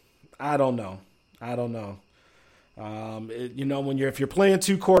quarterbacks. I don't know. If you're playing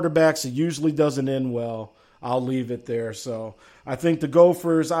two quarterbacks, it usually doesn't end well. I'll leave it there. So I think the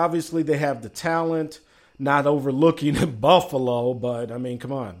Gophers, obviously they have the talent, not overlooking Buffalo, but I mean,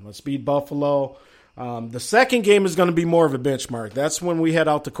 come on, let's beat Buffalo. The second game is going to be more of a benchmark. That's when we head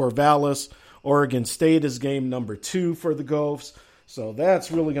out to Corvallis. Oregon State is game number 2 for the Gophs. So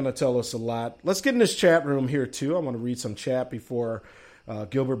that's really going to tell us a lot. Let's get in this chat room here, too. I want to read some chat before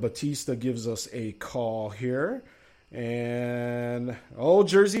Gilbert Batista gives us a call here. And,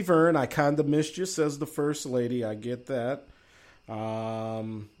 Jersey Vern, I kind of missed you, says the First Lady. I get that.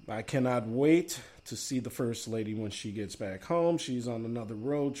 I cannot wait to see the First Lady when she gets back home. She's on another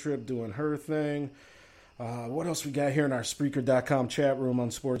road trip doing her thing. What else we got here in our Spreaker.com chat room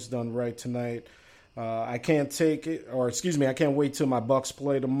on Sports Done Right tonight? I can't wait till my Bucks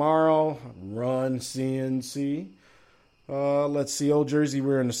play tomorrow. Run CNC. Let's see. Old Jersey,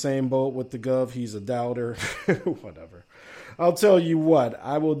 we're in the same boat with the Gov. He's a doubter. Whatever. I'll tell you what.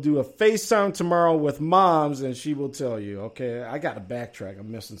 I will do a FaceTime tomorrow with Moms, and she will tell you. Okay, I got to backtrack.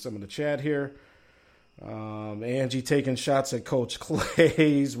 I'm missing some of the chat here. Angie taking shots at Coach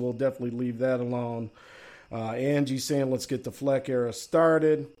Clays. We'll definitely leave that alone. Angie saying, let's get the Fleck era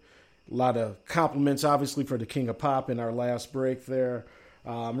started. A lot of compliments, obviously, for the King of Pop in our last break there.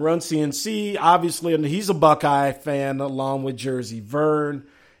 Run CNC, obviously, and he's a Buckeye fan along with Jersey Vern.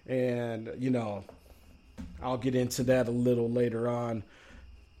 And, you know, I'll get into that a little later on.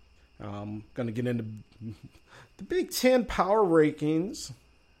 I'm going to get into the Big Ten power rankings.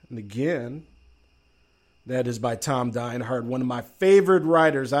 And again, that is by Tom Dienhart, one of my favorite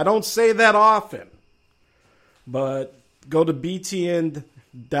writers. I don't say that often, but go to BTN.com,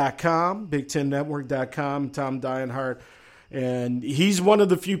 BigTenNetwork.com, Tom Dienhart. And he's one of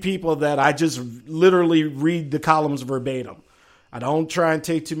the few people that I just literally read the columns verbatim. I don't try and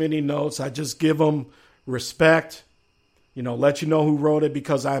take too many notes. I just give them respect, you know, let you know who wrote it,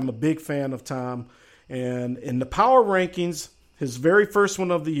 because I'm a big fan of Tom. And in the power rankings, his very first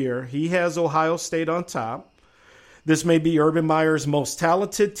one of the year, he has Ohio State on top. This may be Urban Meyer's most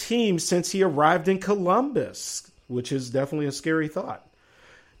talented team since he arrived in Columbus, which is definitely a scary thought.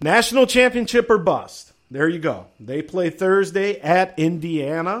 National championship or bust. There you go. They play Thursday at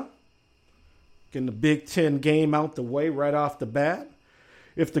Indiana. Getting the Big Ten game out the way right off the bat.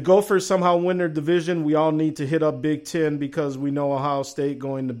 If the Gophers somehow win their division, we all need to hit up Big Ten because we know Ohio State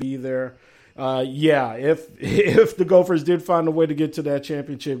going to be there. If the Gophers did find a way to get to that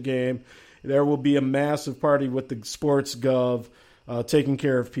championship game, there will be a massive party with the Sports Gov taking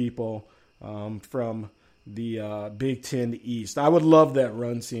care of people from the Big Ten East. I would love that,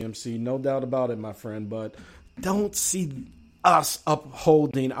 Run CMC, no doubt about it, my friend, but don't see us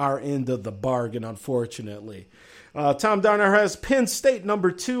upholding our end of the bargain, unfortunately. Tom Donner has Penn State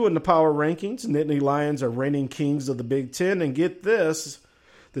number 2 in the power rankings. Nittany Lions are reigning kings of the Big Ten, and get this,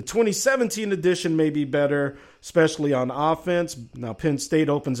 the 2017 edition may be better, especially on offense. Now, Penn State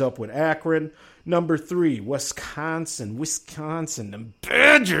opens up with Akron. Number 3, Wisconsin. The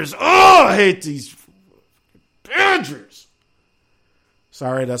Badgers. Oh, I hate these Badgers.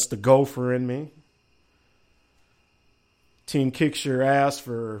 Sorry, that's the Gopher in me. Team kicks your ass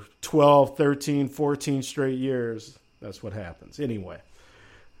for 12, 13, 14 straight years. That's what happens. Anyway,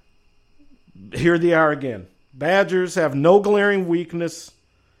 here they are again. Badgers have no glaring weakness.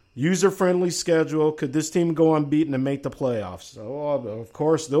 User-friendly schedule. Could this team go unbeaten and make the playoffs? Oh, of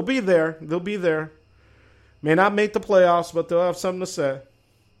course, they'll be there. They'll be there. May not make the playoffs, but they'll have something to say.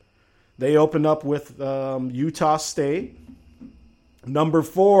 They open up with Utah State. Number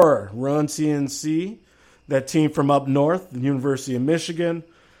 4, Run CNC. That team from up north, the University of Michigan,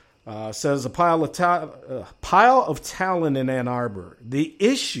 says a pile of talent in Ann Arbor. The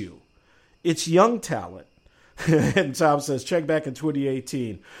issue, it's young talent. And Tom says, check back in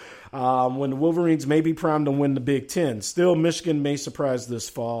 2018 when the Wolverines may be primed to win the Big Ten. Still, Michigan may surprise this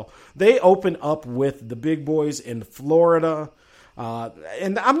fall. They open up with the big boys in Florida.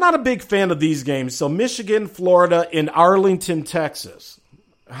 And I'm not a big fan of these games. So Michigan, Florida, in Arlington, Texas.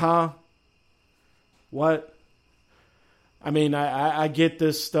 Huh? What? I mean, I get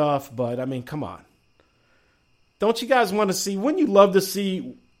this stuff, but I mean, come on. Don't you guys want to see, wouldn't you love to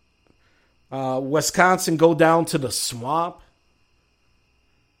see Wisconsin go down to the Swamp?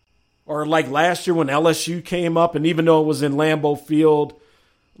 Or like last year when LSU came up, and even though it was in Lambeau Field,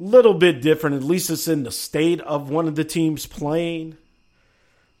 a little bit different. At least it's in the state of one of the teams playing.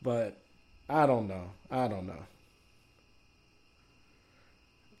 But I don't know.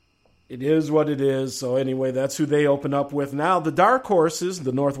 It is what it is. So anyway, that's who they open up with. Now the dark horses,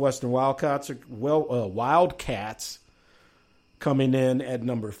 the Northwestern Wildcats, coming in at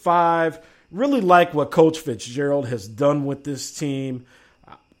number 5. Really like what Coach Fitzgerald has done with this team.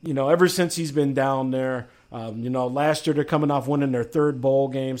 Ever since he's been down there. Last year they're coming off winning their 3rd bowl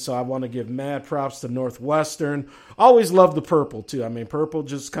game, so I want to give mad props to Northwestern. Always love the purple too. I mean, purple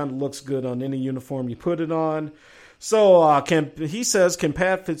just kind of looks good on any uniform you put it on. So he says, can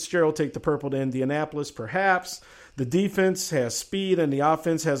Pat Fitzgerald take the purple to Indianapolis? Perhaps. The defense has speed, and the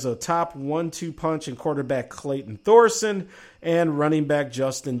offense has a top 1-2 punch in quarterback Clayton Thorson and running back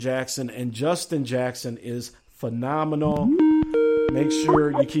Justin Jackson. And Justin Jackson is phenomenal. Make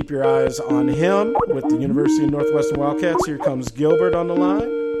sure you keep your eyes on him with the University of Northwestern Wildcats. Here comes Gilbert on the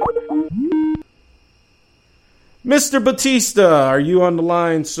line. Mr. Batista, are you on the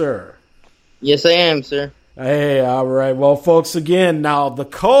line, sir? Yes, I am, sir. Hey, all right. Well, folks, again, now the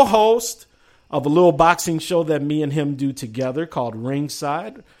co-host of a little boxing show that me and him do together called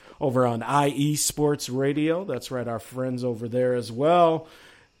Ringside over on IE Sports Radio. That's right, our friends over there as well.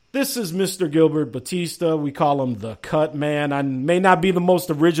 This is Mr. Gilbert Batista. We call him the Cut Man. I may not be the most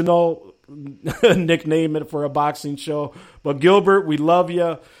original nickname for a boxing show, but Gilbert, we love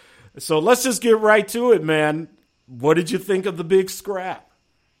you. So let's just get right to it, man. What did you think of the big scrap?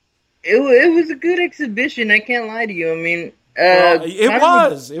 It was a good exhibition. I can't lie to you. I mean,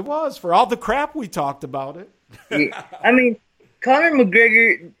 it was for all the crap we talked about it. I mean, Conor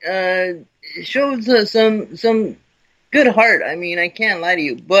McGregor shows some good heart. I mean, I can't lie to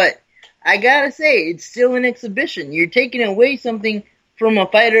you, but I gotta say, it's still an exhibition. You're taking away something from a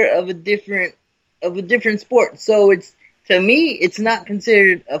fighter of a different sport. So to me, it's not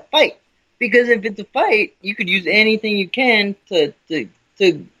considered a fight, because if it's a fight, you could use anything you can to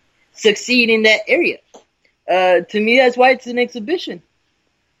succeed in that area. To me, that's why it's an exhibition.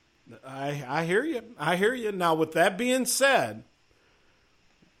 I hear you. I hear you. Now, with that being said,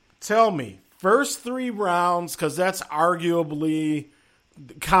 tell me, first 3 rounds, because that's arguably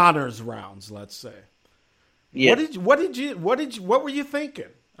Conor's rounds, let's say. Yeah. What were you thinking?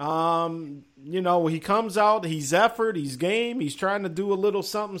 He comes out, he's effort, he's game, he's trying to do a little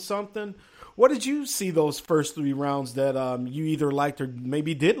something. What did you see those first 3 rounds that you either liked or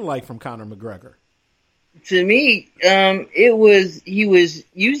maybe didn't like from Conor McGregor? To me, he was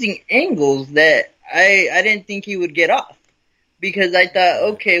using angles that I didn't think he would get off, because I thought,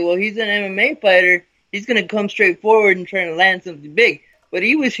 okay, well, he's an MMA fighter, he's going to come straight forward and try to land something big. But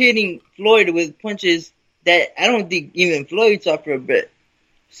he was hitting Floyd with punches that I don't think even Floyd saw for a bit.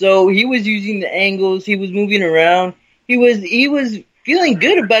 So he was using the angles, he was moving around, he was feeling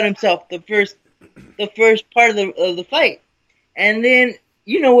good about himself the first part of the fight. And then,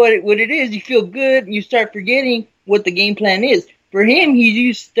 you know what it is, you feel good and you start forgetting what the game plan is. For him, he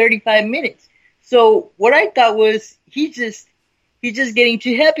used 35 minutes. So what I thought was he's just getting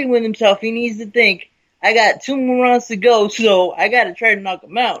too happy with himself. He needs to think, I got 2 more rounds to go, so I got to try to knock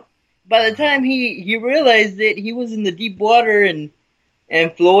him out. By the time he realized that he was in the deep water and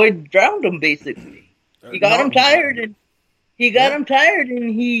Floyd drowned him, basically. He got him tired, and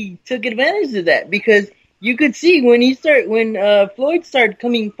he took advantage of that, because you could see when Floyd started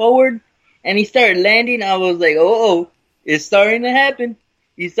coming forward and he started landing, I was like, oh, it's starting to happen.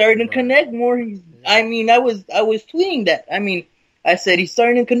 He's starting to connect more. I was tweeting that. I mean, I said he's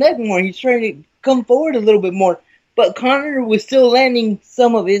starting to connect more. He's trying to come forward a little bit more. But Conor was still landing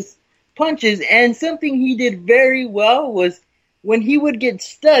some of his punches, and something he did very well was when he would get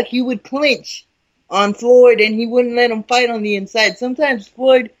stuck, he would clinch on Floyd, and he wouldn't let him fight on the inside. Sometimes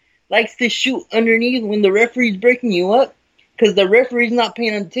Floyd likes to shoot underneath when the referee's breaking you up, because the referee's not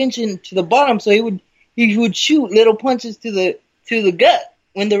paying attention to the bottom, so he would shoot little punches to the gut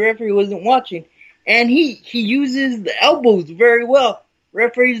when the referee wasn't watching. And he uses the elbows very well.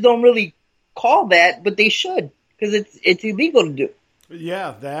 Referees don't really call that, but they should, because it's illegal to do.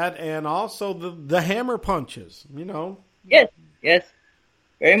 Yeah, that, and also the hammer punches, Yes,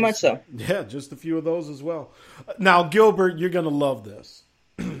 very much so. Yeah, just a few of those as well. Now, Gilbert, you're going to love this.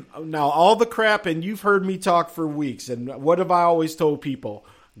 Now, all the crap, and you've heard me talk for weeks, and what have I always told people?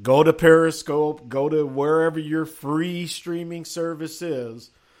 Go to Periscope, go to wherever your free streaming service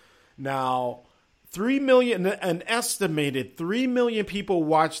is. Now, 3 million, an estimated 3 million people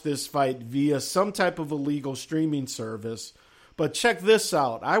watch this fight via some type of illegal streaming service. But check this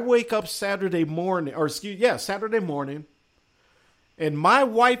out. I wake up Saturday morning, and my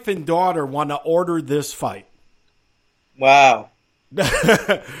wife and daughter want to order this fight. Wow.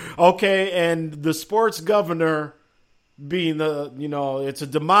 Okay, and the sports governor, being it's a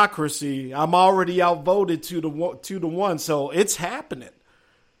democracy, I'm already outvoted 2-1, so it's happening.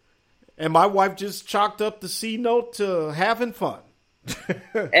 And my wife just chalked up the C note to having fun.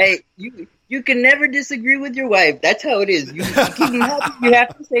 Hey, you can never disagree with your wife. That's how it is. You keep them happy, you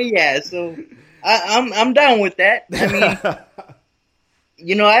have to say yeah. So I'm down with that. I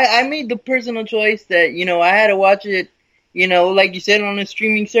mean, I made the personal choice that, I had to watch it, like you said, on a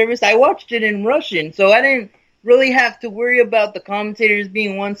streaming service. I watched it in Russian, so I didn't really have to worry about the commentators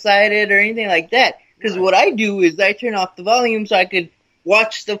being one-sided or anything like that. Because what I do is I turn off the volume so I could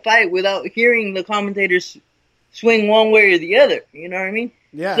watch the fight without hearing the commentators swing one way or the other. You know what I mean?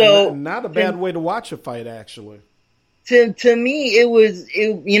 Yeah, so, not a bad way to watch a fight, actually. To me, it was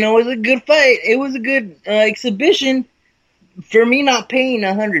a good fight. It was a good exhibition for me not paying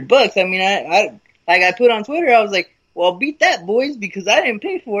 $100. I mean, I put on Twitter, I was like, well, beat that, boys, because I didn't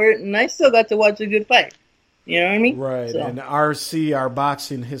pay for it, and I still got to watch a good fight. You know what I mean? Right. So. And RC, our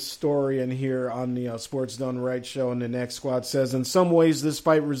boxing historian here on the Sports Done Right show in the Next Squad, says, in some ways this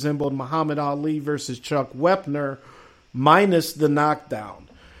fight resembled Muhammad Ali versus Chuck Wepner minus the knockdown.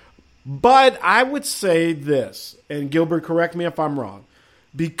 But I would say this, and Gilbert, correct me if I'm wrong,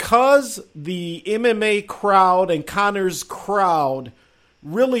 because the MMA crowd and Conor's crowd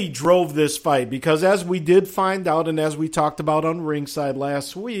really drove this fight, because as we did find out and as we talked about on Ringside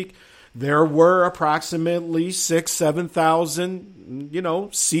last week, there were approximately 7,000,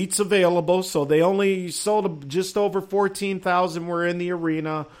 seats available. So they only sold just over 14,000 were in the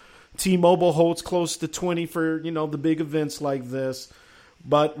arena. T-Mobile holds close to 20 for, the big events like this.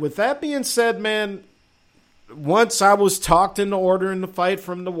 But with that being said, man, once I was talked into ordering the fight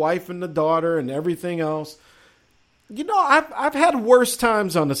from the wife and the daughter and everything else, I've had worse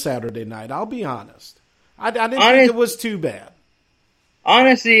times on a Saturday night. I'll be honest. I didn't think it was too bad.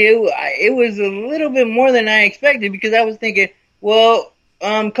 Honestly, it was a little bit more than I expected, because I was thinking, well,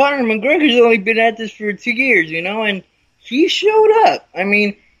 Conor McGregor's only been at this for 2 years, and he showed up. I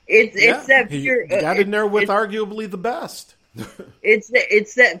mean, it's that fear. He got in there with arguably the best.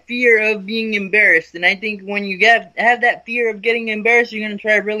 It's that fear of being embarrassed, and I think when you have that fear of getting embarrassed, you're going to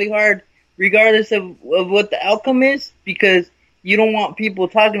try really hard, regardless of what the outcome is, because you don't want people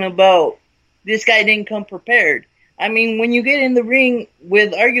talking about this guy didn't come prepared. I mean, when you get in the ring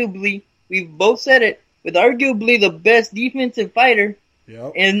with arguably, we've both said it, with arguably the best defensive fighter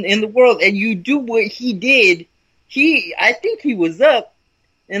in the world, and you do what he did, I think he was up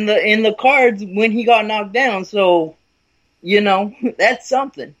in the cards when he got knocked down. So, that's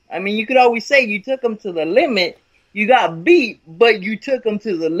something. I mean, you could always say you took him to the limit. You got beat, but you took him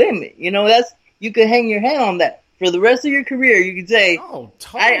to the limit. You could hang your hat on that. For the rest of your career, you could say, "Oh,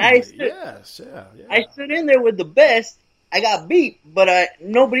 totally. I stood in there with the best. I got beat, but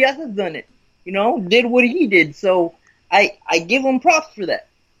nobody else has done it. Did what he did. So I give him props for that."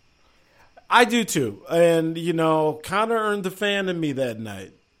 I do too, and Conor earned the fan in me that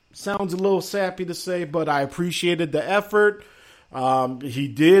night. Sounds a little sappy to say, but I appreciated the effort. He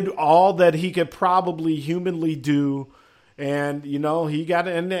did all that he could probably humanly do. And, he got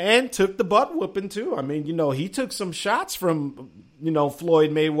in and took the butt whooping, too. I mean, he took some shots from,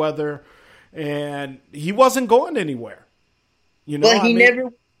 Floyd Mayweather, and he wasn't going anywhere. But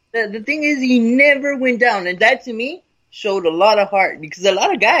never, the thing is, he never went down. And that, to me, showed a lot of heart. Because a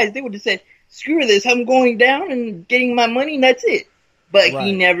lot of guys, they would have said, screw this, I'm going down and getting my money, and that's it. But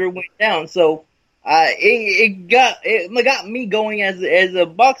he never went down. So it got me going as a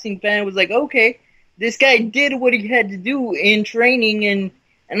boxing fan. It was like, okay, this guy did what he had to do in training,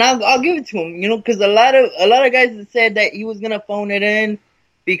 and I'll give it to him, because a lot of guys said that he was gonna phone it in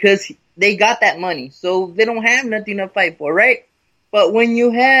because they got that money, so they don't have nothing to fight for, right? But when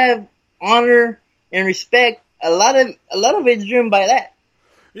you have honor and respect, a lot of it's driven by that.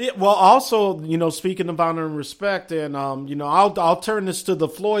 Yeah, well, also, speaking of honor and respect, and I'll turn this to the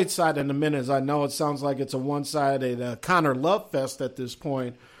Floyd side in a minute, as I know it sounds like it's a one-sided Conor love fest at this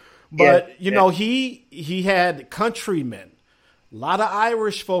point. But, he had countrymen. A lot of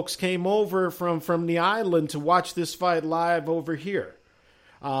Irish folks came over from the island to watch this fight live over here.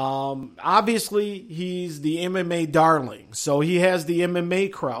 Obviously, he's the MMA darling, so he has the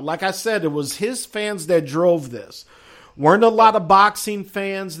MMA crowd. Like I said, it was his fans that drove this. Weren't a lot of boxing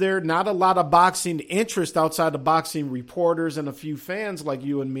fans there, not a lot of boxing interest outside of boxing reporters and a few fans like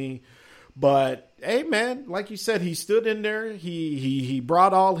you and me. But hey, man, like you said, he stood in there. He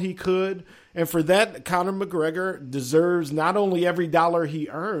brought all he could, and for that, Conor McGregor deserves not only every dollar he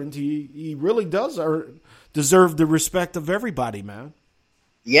earned. He really does deserve the respect of everybody, man.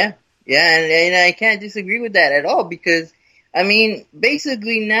 Yeah, and I can't disagree with that at all, because I mean,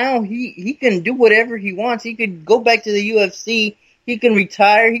 basically now he can do whatever he wants. He could go back to the UFC. He can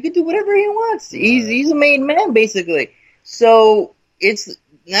retire. He could do whatever he wants. Right. He's a made man, basically. So it's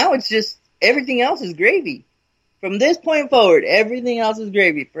just. Everything else is gravy. From this point forward, everything else is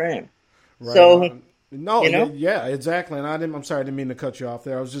gravy for him. Right. So, yeah, exactly. And I'm sorry, I didn't mean to cut you off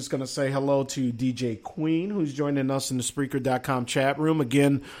there. I was just going to say hello to DJ Queen, who's joining us in the Spreaker.com chat room.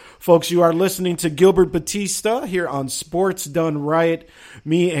 Again, folks, you are listening to Gilbert Batista here on Sports Done Right.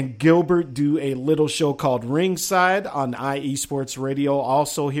 Me and Gilbert do a little show called Ringside on IE Sports Radio,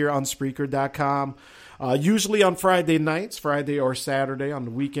 also here on Spreaker.com. Usually on Friday nights, Friday or Saturday on the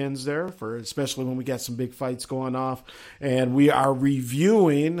weekends there, especially when we got some big fights going off. And we are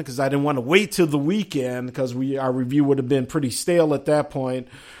reviewing, because I didn't want to wait till the weekend, because our review would have been pretty stale at that point.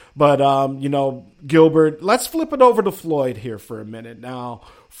 But, Gilbert, let's flip it over to Floyd here for a minute. Now,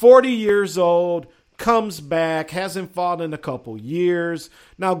 40 years old, comes back, hasn't fought in a couple years.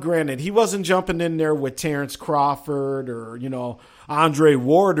 Now, granted, he wasn't jumping in there with Terrence Crawford or, Andre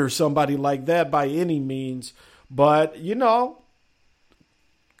Ward or somebody like that by any means. But,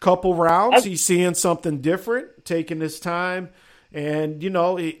 couple rounds, he's seeing something different, taking his time. And,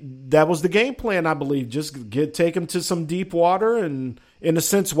 that was the game plan, I believe. Just take him to some deep water and, in a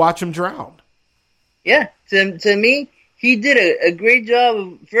sense, watch him drown. Yeah, to me, he did a great job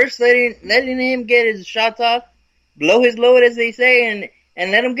of first letting him get his shots off, blow his load, as they say,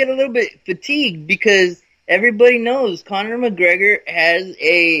 and let him get a little bit fatigued, because everybody knows Conor McGregor has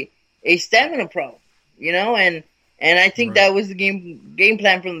a stamina problem, and I think that was the game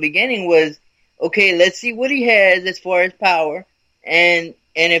plan from the beginning was, okay, let's see what he has as far as power, and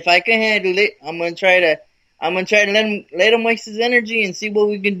if I can handle it, I'm gonna try to let him waste his energy and see what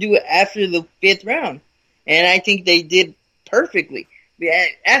we can do after the 5th round. And I think they did perfectly.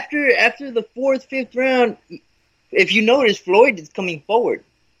 After the 4th, 5th round, if you notice, Floyd is coming forward.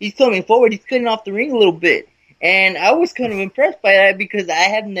 He's coming forward. He's cutting off the ring a little bit. And I was kind of impressed by that, because I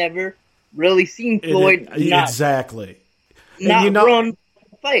have never really seen Floyd exactly not run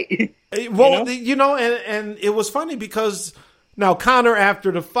the fight. Well, and it was funny because now Conor, after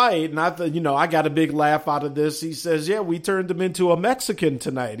the fight, and I got a big laugh out of this. He says, "Yeah, we turned him into a Mexican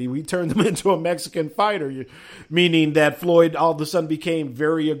tonight. We turned him into a Mexican fighter," meaning that Floyd all of a sudden became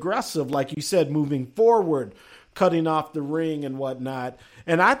very aggressive, like you said, moving forward, cutting off the ring and whatnot.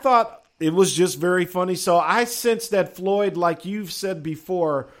 And I thought it was just very funny. So I sensed that Floyd, like you've said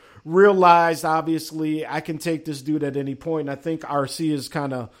before, realized, obviously, I can take this dude at any point. And I think RC is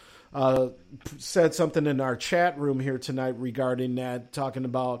kind of said something in our chat room here tonight regarding that, talking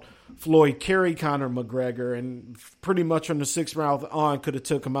about Floyd carried Conor McGregor and pretty much from the 6th round on could have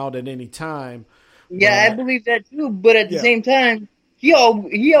took him out at any time. Yeah, I believe that too. But at the same time, he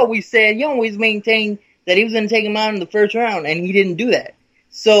always maintained that he was going to take him out in the 1st round, and he didn't do that.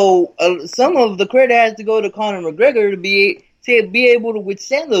 So some of the credit has to go to Conor McGregor to be able to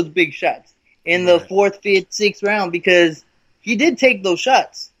withstand those big shots in the 4th, 5th, 6th round, because he did take those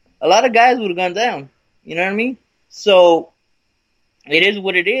shots. A lot of guys would have gone down. You know what I mean? So it is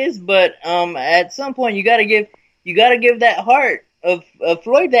what it is. But at some point, you gotta give that heart of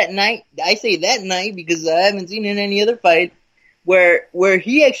Floyd that night. I say that night because I haven't seen it in any other fight where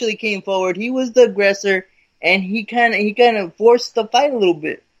he actually came forward. He was the aggressor, and he kind of forced the fight a little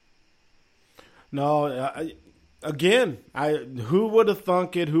bit. No, again, who would have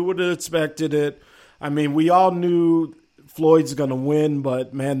thunk it? Who would have expected it? I mean, we all knew Floyd's going to win,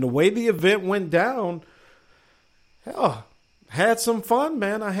 but, man, the way the event went down, hell, had some fun,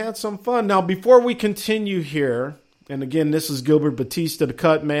 man. I had some fun. Now, before we continue here, and again, this is Gilbert Batista, the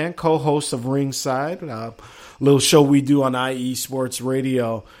Cut Man, co-host of Ringside, a little show we do on IE Sports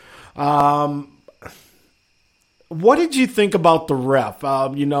Radio. What did you think about the ref?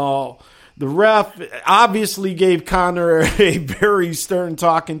 The ref obviously gave Conor a very stern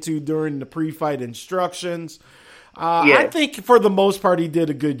talking to during the pre-fight instructions. I think for the most part he did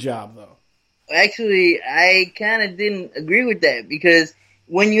a good job, though. Actually, I kind of didn't agree with that, because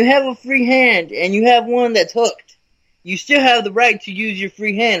when you have a free hand and you have one that's hooked, you still have the right to use your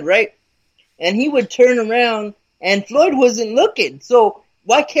free hand, right? And he would turn around, and Floyd wasn't looking. So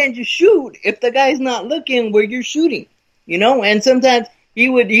why can't you shoot if the guy's not looking where you're shooting? And sometimes he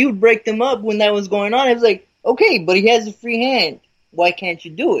would break them up when that was going on. It was like, okay, but he has a free hand. Why can't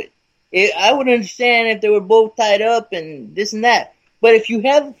you do it? I would understand if they were both tied up and this and that. But if you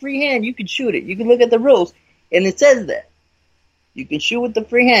have a free hand, you can shoot it. You can look at the rules, and it says that. You can shoot with the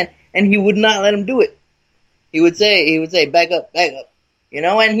free hand, and he would not let him do it. He would say, back up. And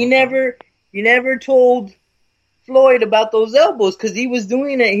he never told Floyd about those elbows, because he was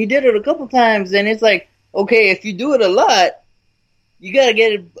doing it. He did it a couple times, and it's like, okay, if you do it a lot, you got to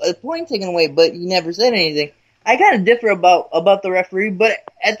get a point taken away, but he never said anything. I kind of differ about the referee, but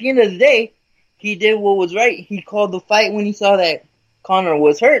at the end of the day, he did what was right. He called the fight when he saw that Conor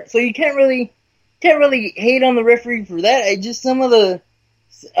was hurt. So you can't really hate on the referee for that. It just some of the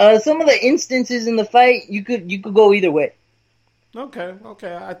instances in the fight, you could go either way. Okay,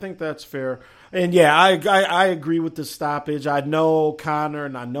 I think that's fair. And yeah, I agree with the stoppage. I know Conor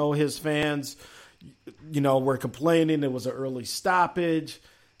and I know his fans, were complaining it was an early stoppage.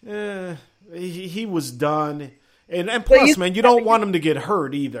 He was done. And plus, man, you don't want him to get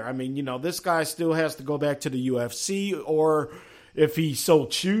hurt either. I mean, this guy still has to go back to the UFC, or if he so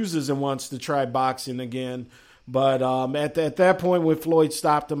chooses and wants to try boxing again. But at that point when Floyd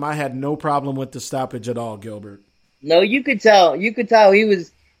stopped him, I had no problem with the stoppage at all, Gilbert. No, you could tell he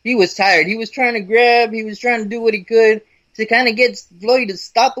was tired. He was trying to grab, he was trying to do what he could to kind of get Floyd to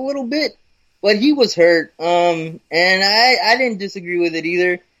stop a little bit. but he was hurt. And I didn't disagree with it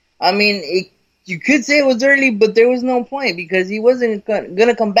either. I mean, you could say it was early, but there was no point because he wasn't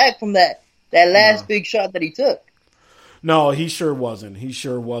gonna come back from that last big shot that he took. No, he sure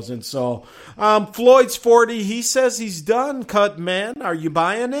wasn't. So, Floyd's 40. He says he's done, cut man. Are you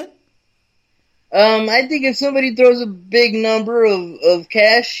buying it? I think if somebody throws a big number of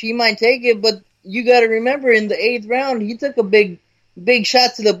cash, he might take it. But you got to remember, in the 8th round, he took a big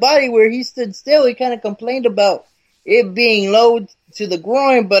shot to the body where he stood still. He kind of complained about it being low to the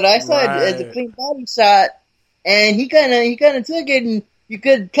groin, but I saw it as a clean body shot, and he kind of took it, and you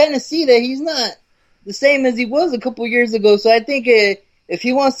could kind of see that he's not the same as he was a couple years ago. So I think if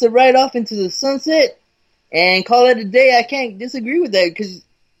he wants to ride off into the sunset and call it a day, I can't disagree with that because,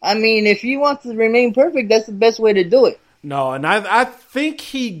 I mean, if he wants to remain perfect, that's the best way to do it. No, and I think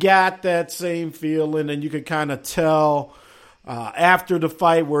he got that same feeling, and you could kind of tell after the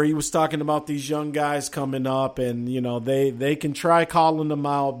fight where he was talking about these young guys coming up, and, you know, they can try calling them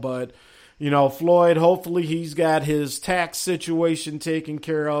out, but you know, Floyd, hopefully he's got his tax situation taken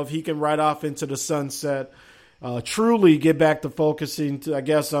care of. He can ride off into the sunset, truly get back to focusing, I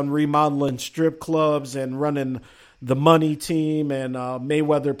guess, on remodeling strip clubs and running the money team and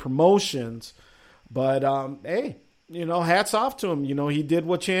Mayweather Promotions. But, hey, you know, hats off to him. You know, he did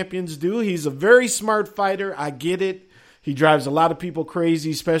what champions do. He's a very smart fighter. I get it. He drives a lot of people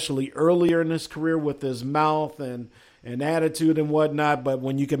crazy, especially earlier in his career with his mouth and attitude and whatnot, but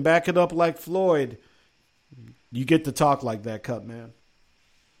when you can back it up like Floyd, you get to talk like that, cut man.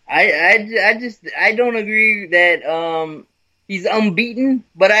 I don't agree that he's unbeaten,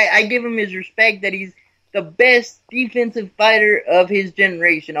 but I give him his respect that he's the best defensive fighter of his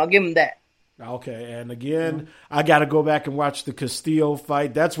generation. I'll give him that. Okay, and again, I got to go back and watch the Castillo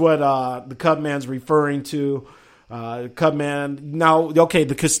fight. That's what the cut man's referring to. Cutman. Now, okay,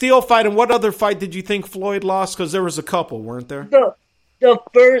 the Castillo fight, and what other fight did you think Floyd lost? Because there was a couple, weren't there?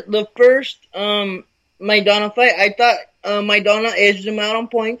 The first Maidana fight, I thought Maidana edged him out on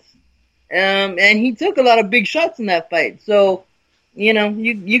points, and he took a lot of big shots in that fight. So, you know,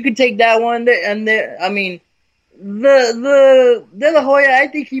 you could take that one. I mean, the De La Hoya, I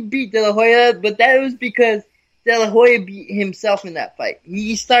think he beat De La Hoya, but that was because De La Hoya beat himself in that fight.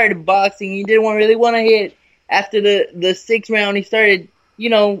 He started boxing. He didn't really want to hit. After the 6th round, he started, you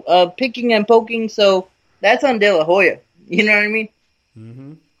know, picking and poking. So that's on De La Hoya. You know what I mean?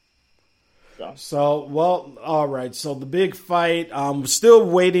 Mm-hmm. So, well, all right. So the big fight, still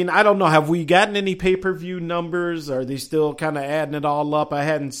waiting. I don't know. Have we gotten any pay-per-view numbers? Are they still kind of adding it all up? I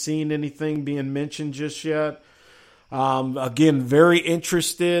hadn't seen anything being mentioned just yet. Again, very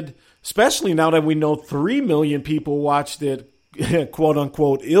interested, especially now that we know 3 million people watched it, quote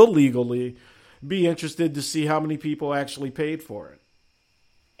unquote, illegally. Be interested to see how many people actually paid for it.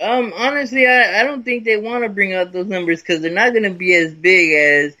 Honestly, I don't think they want to bring up those numbers because they're not going to be as big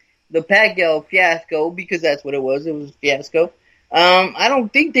as the Pacquiao fiasco, because that's what it was. It was a fiasco. I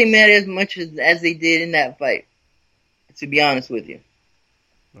don't think they made as much as they did in that fight, to be honest with you.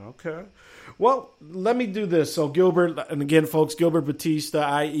 Okay. Well, let me do this. So Gilbert, and again, folks, Gilbert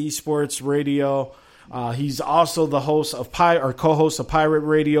Batista, IE Sports Radio. He's also the host of co-host of Pirate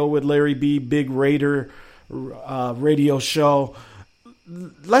Radio with Larry B, Big Raider radio show.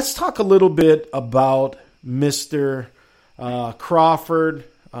 Let's talk a little bit about Mr. Crawford.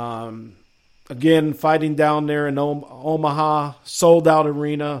 Again, fighting down there in Omaha, sold out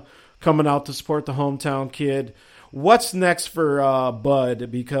arena, coming out to support the hometown kid. What's next for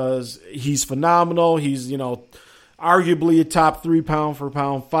Bud? Because he's phenomenal. He's, you know, arguably a top 3 pound for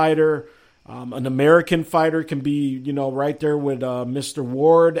pound fighter. An American fighter can be, you know, right there with Mr.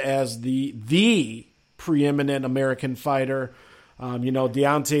 Ward as the preeminent American fighter. You know,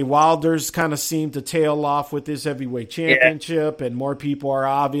 Deontay Wilder's kind of seemed to tail off with his heavyweight championship, and more people are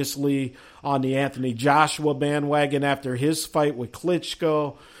obviously on the Anthony Joshua bandwagon after his fight with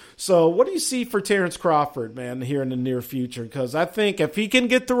Klitschko. So what do you see for Terrence Crawford, man, here in the near future? Because I think if he can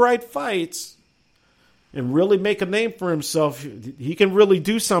get the right fights and really make a name for himself, he can really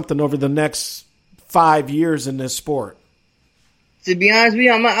do something over the next 5 years in this sport. To be honest with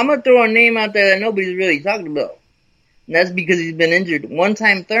you, I'm going to throw a name out there that nobody's really talking about. And that's because he's been injured.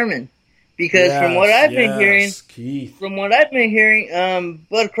 One-time Thurman. Because from what I've been hearing,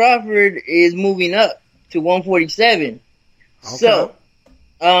 Bud Crawford is moving up to 147. Okay. So,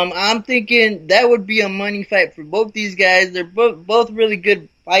 I'm thinking that would be a money fight for both these guys. They're both really good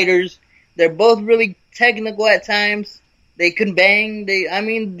fighters. They're both really technical at times. They can bang.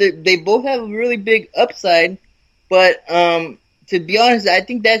 They both have a really big upside. But to be honest, I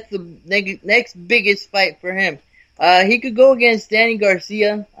think that's the next biggest fight for him. He could go against Danny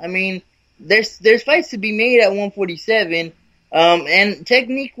Garcia. I mean, there's fights to be made at 147. And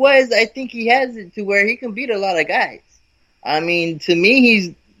technique wise, I think he has it to where he can beat a lot of guys. I mean, to me,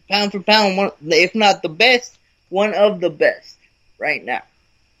 he's pound for pound, if not the best, one of the best right now.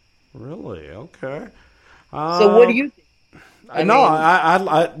 Really? Okay. So what do you think?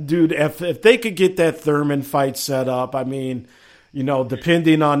 Dude, if they could get that Thurman fight set up, I mean, you know,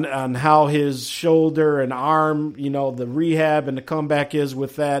 depending on how his shoulder and arm, you know, the rehab and the comeback is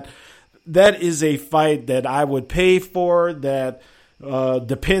with that, that is a fight that I would pay for, that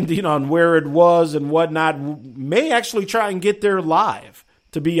depending on where it was and whatnot, may actually try and get there live.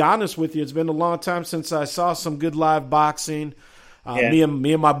 To be honest with you, it's been a long time since I saw some good live boxing. Me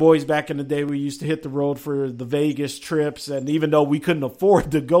and my boys back in the day, we used to hit the road for the Vegas trips, and even though we couldn't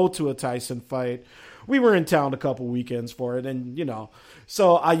afford to go to a Tyson fight, we were in town a couple weekends for it, and you know,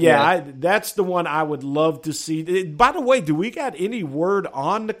 so that's the one I would love to see. By the way, do we got any word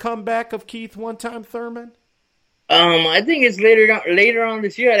on the comeback of Keith One Time Thurman? I think it's later on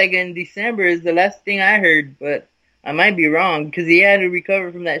this year, like in December, is the last thing I heard, but I might be wrong because he had to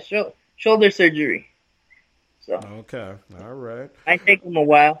recover from that shoulder surgery. So okay, all right. Might take him a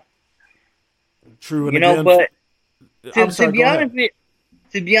while. True, and you know, again, but to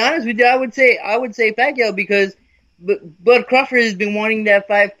be honest with you, I would say Pacquiao because Bud Crawford has been wanting that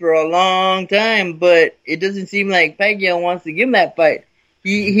fight for a long time, but it doesn't seem like Pacquiao wants to give him that fight.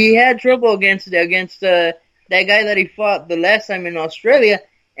 He had trouble against that guy that he fought the last time in Australia,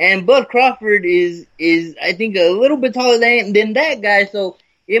 and Bud Crawford is I think a little bit taller than that guy, so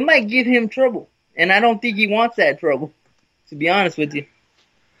it might give him trouble. And I don't think he wants that trouble, to be honest with you.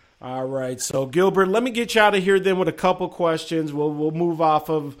 All right. So, Gilbert, let me get you out of here then with a couple questions. We'll move off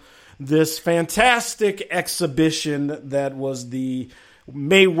of this fantastic exhibition that was the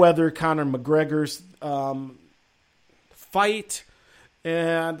Mayweather-Conor McGregor's fight.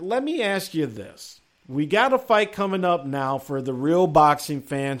 And let me ask you this. We got a fight coming up now for the real boxing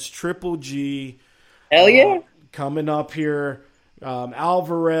fans, Triple G. Hell yeah. Coming up here.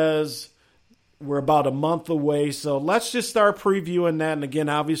 Alvarez. We're about a month away, so let's just start previewing that. And again,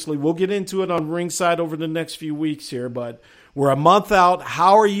 obviously, we'll get into it on Ringside over the next few weeks here, but we're a month out.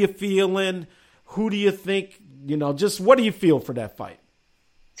 How are you feeling? Who do you think, you know, just what do you feel for that fight?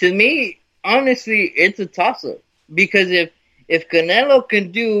 To me, honestly, it's a toss-up. Because if Canelo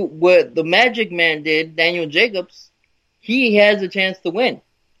can do what the Magic Man did, Daniel Jacobs, he has a chance to win.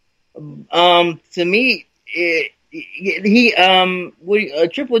 To me,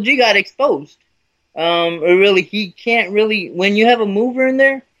 Triple G got exposed. Really, he can't really, when you have a mover in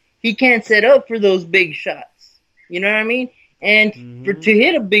there, he can't set up for those big shots. You know what I mean? And to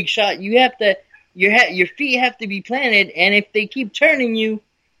hit a big shot, you have to, your feet have to be planted, and if they keep turning you,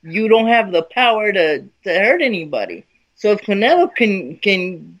 you don't have the power to hurt anybody. So if Canelo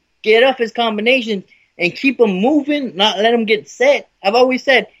can get off his combinations and keep them moving, not let them get set. I've always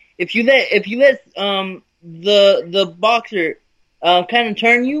said, if you let the boxer kind of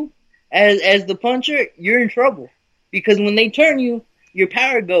turn you as the puncher, you're in trouble. Because when they turn you, your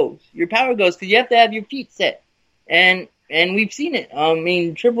power goes because you have to have your feet set. And we've seen it. I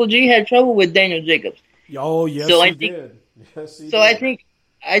mean, Triple G had trouble with Daniel Jacobs. Oh, yes, so he did. Yes, he did. I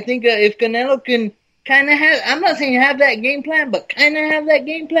think if Canelo can kind of have, I'm not saying have that game plan, but kind of have that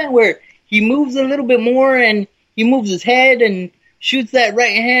game plan where he moves a little bit more and he moves his head and shoots that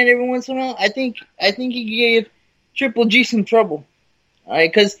right hand every once in a while, I think he gave Triple G some trouble. All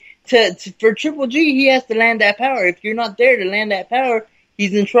right, because for Triple G, he has to land that power. If you're not there to land that power,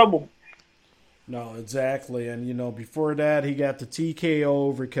 he's in trouble. No, exactly. And, you know, before that, he got the TKO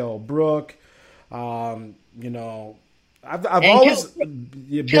over Kell Brook. You know, I've always been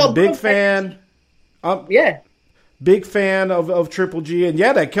a big fan. Big fan of Triple G. And,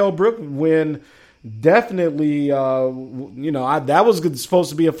 yeah, that Kell Brook win definitely, you know, that was supposed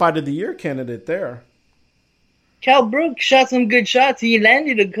to be a Fight of the Year candidate there. Kell Brook shot some good shots. He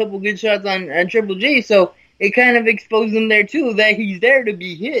landed a couple good shots on Triple G, so it kind of exposed him there, too, that he's there to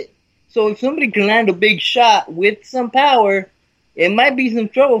be hit. So if somebody can land a big shot with some power, it might be some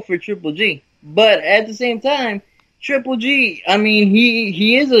trouble for Triple G. But at the same time, Triple G, I mean,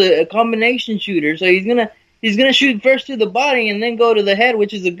 he is a combination shooter, so he's gonna shoot first to the body and then go to the head,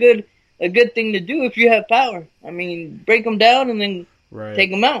 which is a good thing to do if you have power. I mean, break them down and then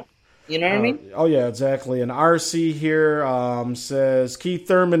take them out. You know what I mean? Oh, yeah, exactly. And RC here says, Keith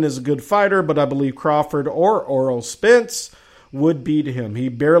Thurman is a good fighter, but I believe Crawford or Errol Spence would beat him. He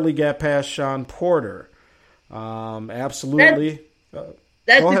barely got past Sean Porter. Absolutely.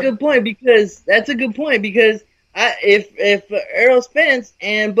 That's a good point because if Errol Spence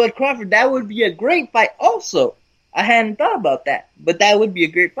and Bud Crawford, that would be a great fight also. I hadn't thought about that, but that would be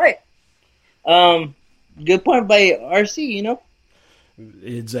a great fight. Good point by RC, you know?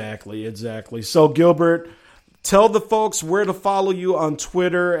 Exactly. So, Gilbert, tell the folks where to follow you on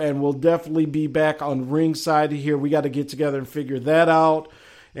Twitter, and we'll definitely be back on Ringside here. We got to get together and figure that out.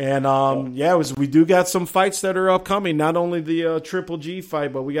 And, we do got some fights that are upcoming, not only the Triple G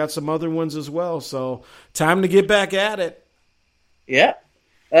fight, but we got some other ones as well. So, time to get back at it. Yeah.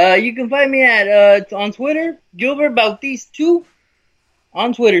 You can find me at on Twitter, Gilbert Bautista 2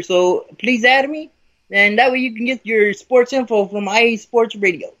 on Twitter. So, please add me. And that way you can get your sports info from IE Sports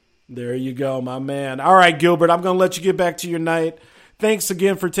Radio. There you go, my man. All right, Gilbert, I'm going to let you get back to your night. Thanks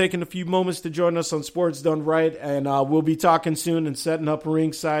again for taking a few moments to join us on Sports Done Right. And we'll be talking soon and setting up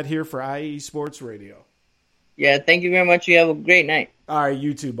ringside here for IE Sports Radio. Yeah, thank you very much. You have a great night. All right,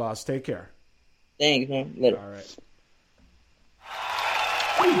 you too, boss. Take care. Thanks, man. Later. All right.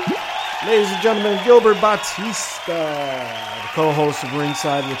 Ladies and gentlemen, Gilbert Bautista, the co-host of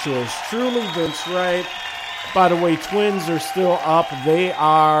Ringside, with yours truly, Vince Wright. By the way, Twins are still up. They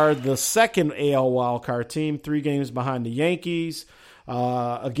are the second AL wildcard team, 3 games behind the Yankees,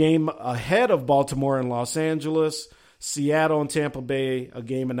 a game ahead of Baltimore and Los Angeles, Seattle and Tampa Bay, a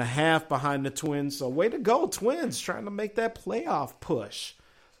game and a half behind the Twins. So way to go, Twins, trying to make that playoff push.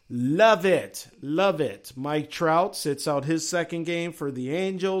 Love it. Mike Trout sits out his second game for the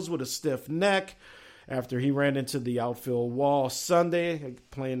Angels with a stiff neck after he ran into the outfield wall Sunday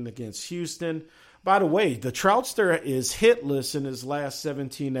playing against Houston. By the way, the Troutster is hitless in his last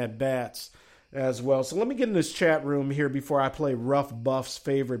 17 at-bats as well. So let me get in this chat room here before I play Rough Buff's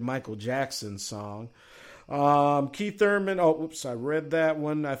favorite Michael Jackson song. Keith Thurman, I read that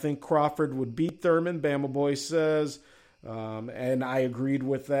one. I think Crawford would beat Thurman, Bama Boy says. And I agreed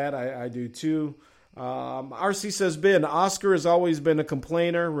with that. I do too. RC says, Ben, Oscar has always been a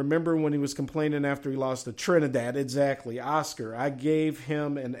complainer. Remember when he was complaining after he lost to Trinidad? Exactly. Oscar, I gave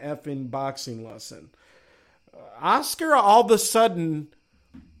him an effing boxing lesson. Oscar all of a sudden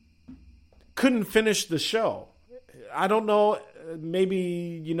couldn't finish the show. I don't know.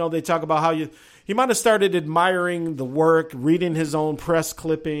 Maybe, they talk about how he might have started admiring the work, reading his own press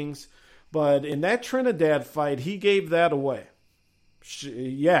clippings. But in that Trinidad fight, he gave that away.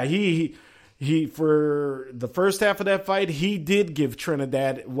 Yeah, he for the first half of that fight, he did give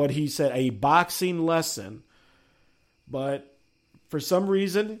Trinidad what he said, a boxing lesson. But for some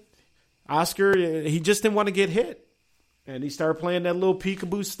reason, Oscar, he just didn't want to get hit. And he started playing that little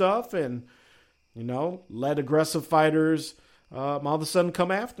peekaboo stuff and, let aggressive fighters all of a sudden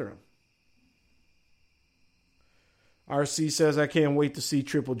come after him. RC says, I can't wait to see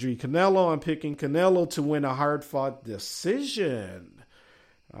Triple G Canelo. I'm picking Canelo to win a hard-fought decision.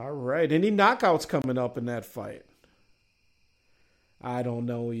 All right. Any knockouts coming up in that fight? I don't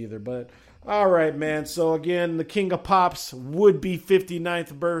know either. But, all right, man. So, again, the King of Pop's would-be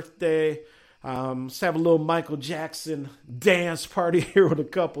 59th birthday. Let's have a little Michael Jackson dance party here with a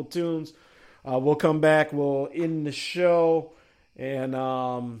couple tunes. We'll come back. We'll end the show.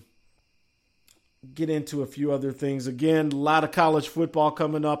 And get into a few other things. Again, a lot of college football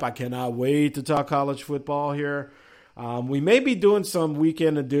coming up. I cannot wait to talk college football here. We may be doing some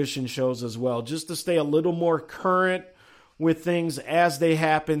weekend edition shows as well, just to stay a little more current with things as they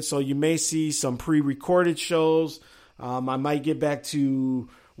happen. So you may see some pre-recorded shows. I might get back to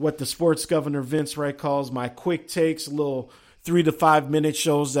what the sports governor Vince Wright calls my quick takes, little 3 to 5 minute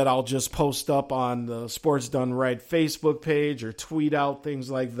shows that I'll just post up on the Sports Done Right Facebook page or tweet out,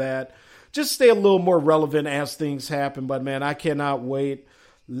 things like that. Just stay a little more relevant as things happen. But, man, I cannot wait.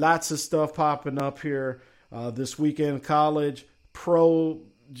 Lots of stuff popping up here this weekend. College, pro,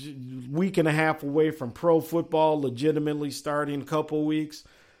 week and a half away from pro football, legitimately starting a couple weeks.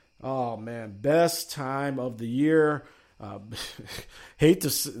 Oh, man, best time of the year. Hate to,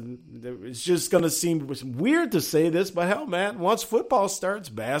 it's just going to seem weird to say this, but hell, man, once football starts,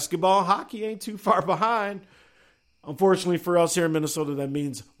 basketball, hockey ain't too far behind. Unfortunately for us here in Minnesota, that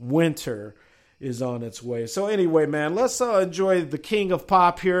means winter is on its way. So anyway, man, let's enjoy the King of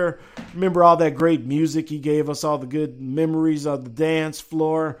Pop here. Remember all that great music he gave us, all the good memories of the dance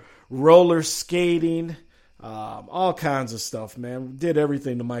floor, roller skating, all kinds of stuff, man. Did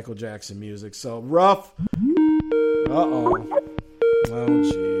everything to Michael Jackson music. So rough. Uh-oh. Oh,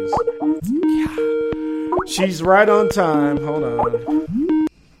 jeez. She's right on time. Hold on.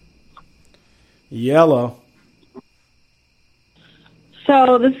 Yellow.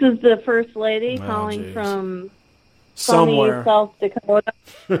 So this is the First Lady calling from somewhere. Sunny, South Dakota.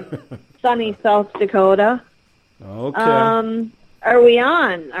 Sunny, South Dakota. Okay. Are we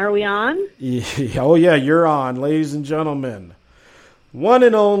on? Are we on? Yeah. Oh, yeah, you're on, ladies and gentlemen. One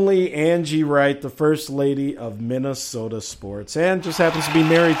and only Angie Wright, the First Lady of Minnesota sports, and just happens to be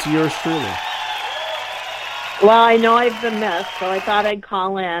married to yours truly. Well, I know I've been missed, so I thought I'd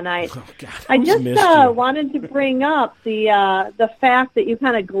call in. I just wanted to bring up the fact that you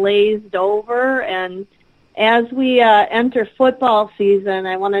kind of glazed over, and as we enter football season,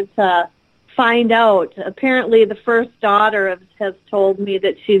 I wanted to find out. Apparently, the first daughter has told me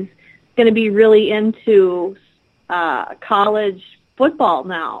that she's going to be really into college football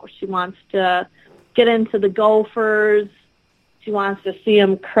now. She wants to get into the Gophers. She wants to see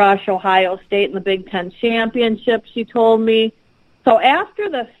them crush Ohio State in the Big Ten championship, she told me. So after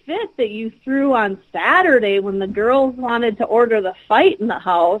the fit that you threw on Saturday when the girls wanted to order the fight in the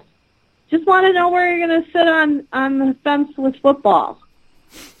house, just want to know where you're going to sit on the fence with football.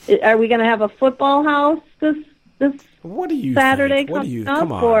 Are we going to have a football house this what do you Saturday? What do you?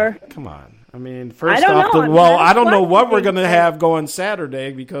 Come on. Come on. I mean, first off, I don't know what we're going to have going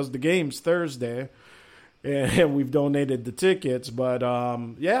Saturday because the game's Thursday. And we've donated the tickets, but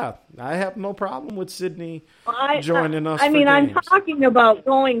yeah, I have no problem with Sydney joining us. I'm talking about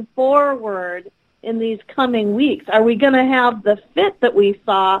going forward in these coming weeks. Are we going to have the fit that we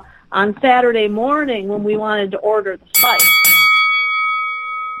saw on Saturday morning when we wanted to order the fight?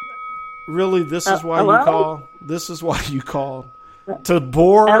 Really, this is why you call? This is why you called? To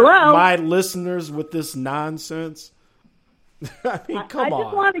bore my listeners with this nonsense? I mean, come on. I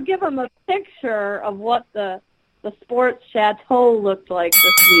just want to give them a picture of what the sports chateau looked like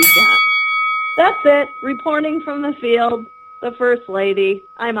this weekend. That's it. Reporting from the field, the First Lady.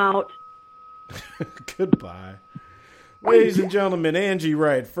 I'm out. Goodbye. Ladies and gentlemen, Angie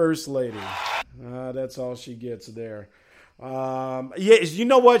Wright, First Lady. That's all she gets there. You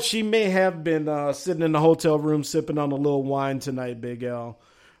know what? She may have been sitting in the hotel room sipping on a little wine tonight, Big L.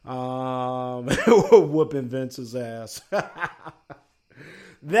 Whooping Vince's ass.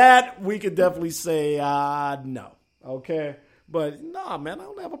 That we could definitely say no. Okay. But no, man, I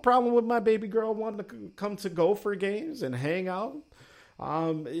don't have a problem with my baby girl wanting to come to Gopher games and hang out.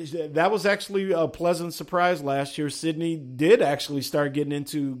 That was actually a pleasant surprise last year. Sydney did actually start getting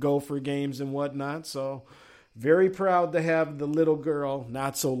into Gopher games and whatnot. So very proud to have the little girl,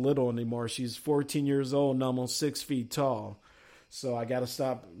 not so little anymore. She's 14 years old and almost 6 feet tall. So I got to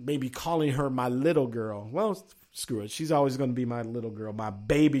stop maybe calling her my little girl. Well, screw it. She's always going to be my little girl, my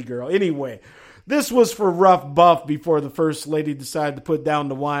baby girl. Anyway, this was for Rough Buff before the First Lady decided to put down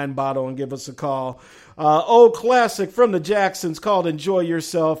the wine bottle and give us a call. Old classic from the Jacksons called Enjoy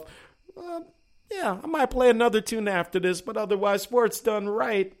Yourself. Yeah, I might play another tune after this, but otherwise, sports done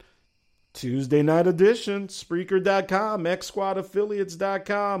right. Tuesday night edition, Spreaker.com,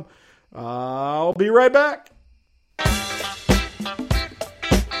 XSquadAffiliates.com. I'll be right back.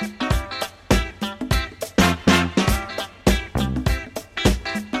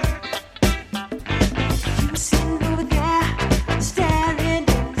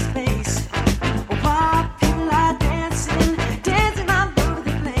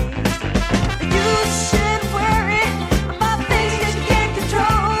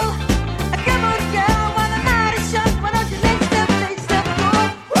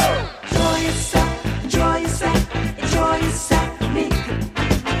 Enjoy yourself.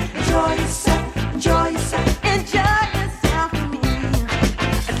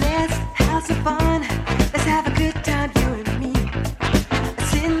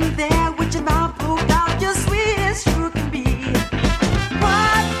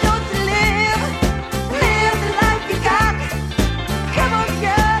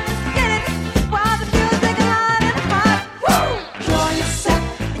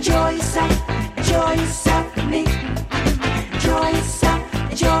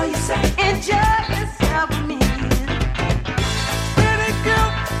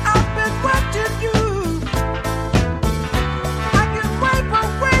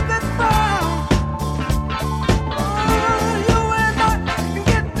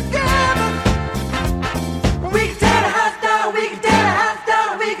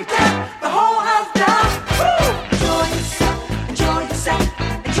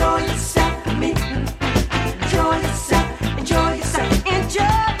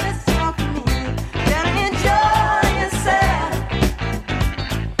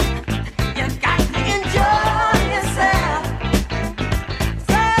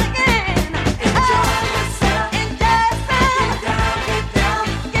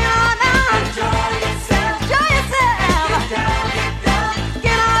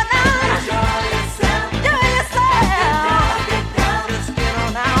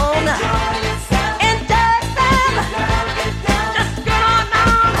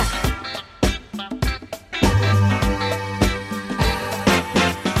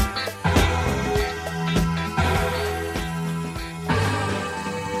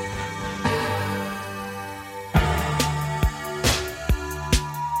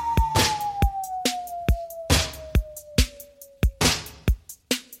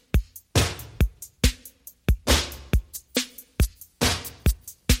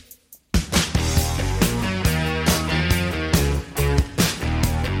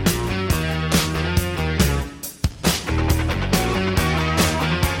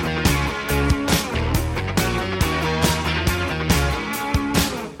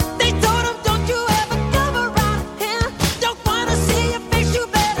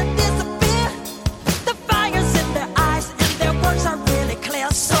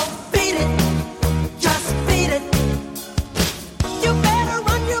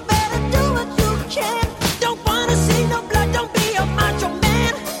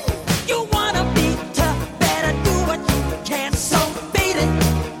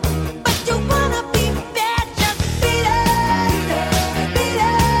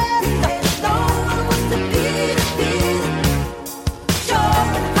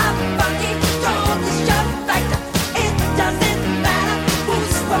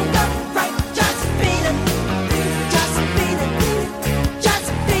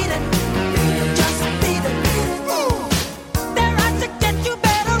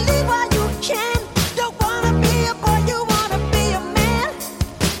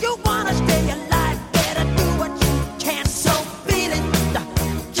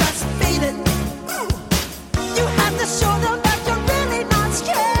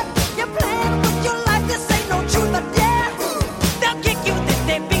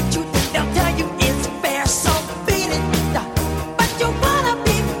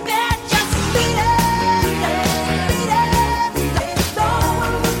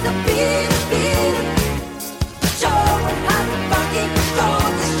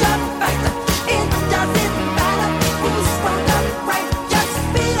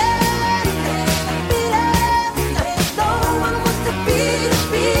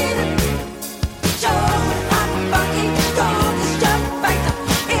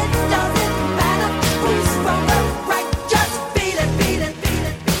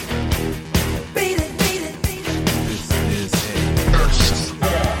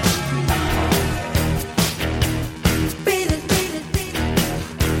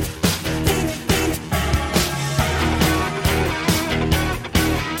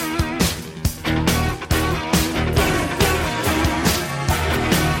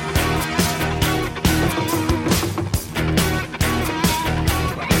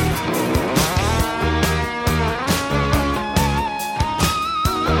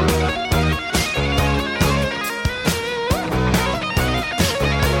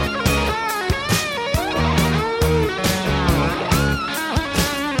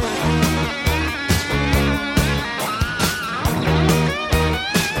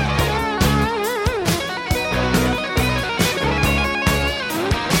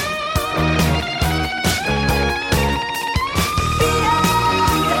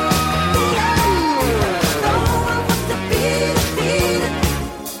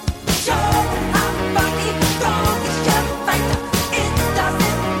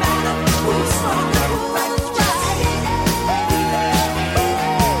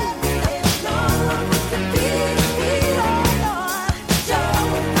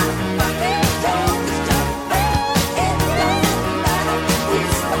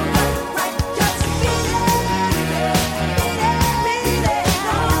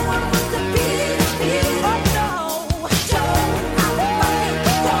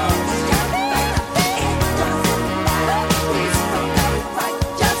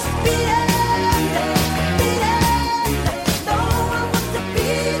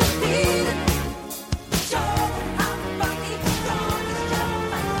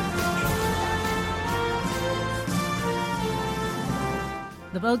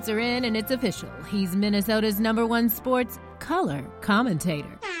 votes are in and it's official. He's Minnesota's #1 sports color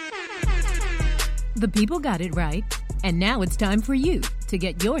commentator. The people got it right, and now it's time for you to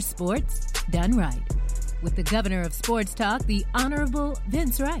get your sports done right. With the governor of sports talk, the Honorable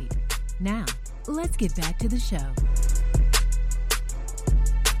Vince Wright. Now, let's get back to the show.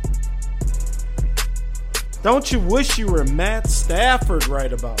 Don't you wish you were Matt Stafford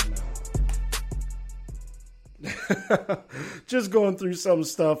right about now? Just going through some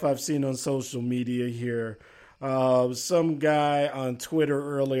stuff I've seen on social media here. Some guy on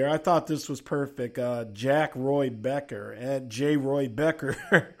Twitter earlier, I thought this was perfect. Jack Roy Becker, at J. Roy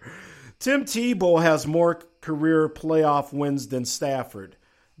Becker. Tim Tebow has more career playoff wins than Stafford.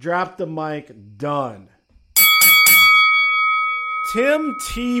 Drop the mic, done. Tim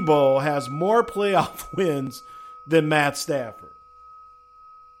Tebow has more playoff wins than Matt Stafford.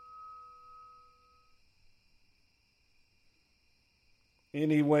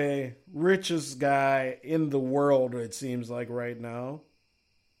 Anyway, richest guy in the world, it seems like right now.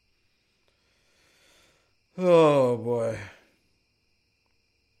 Oh, boy.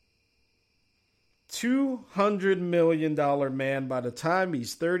 $200 million man by the time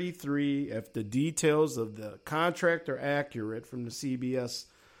he's 33, if the details of the contract are accurate from the CBS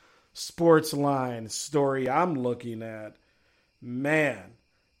Sports Line story I'm looking at. Man,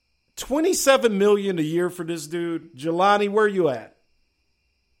 $27 million a year for this dude. Jelani, where you at?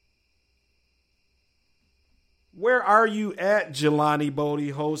 Where are you at, Jelani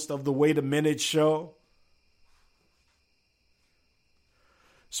Bodie, host of the Wait a Minute show?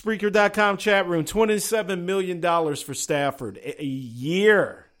 Spreaker.com chat room, $27 million for Stafford. A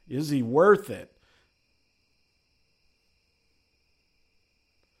year. Is he worth it?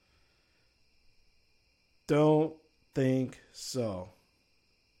 Don't think so.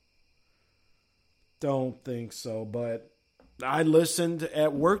 Don't think so. But I listened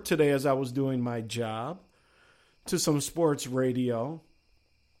at work today as I was doing my job to some sports radio.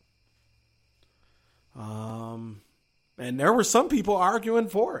 And there were some people arguing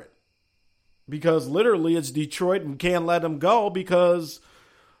for it. Because literally it's Detroit and can't let them go because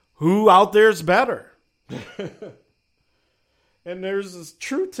who out there is better? And there's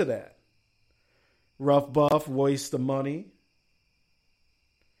truth to that. Rough Buff, waste of money.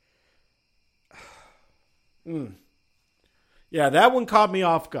 Yeah, that one caught me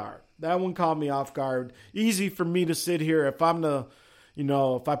off guard. Easy for me to sit here if I'm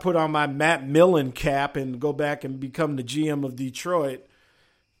if I put on my Matt Millen cap and go back and become the GM of Detroit.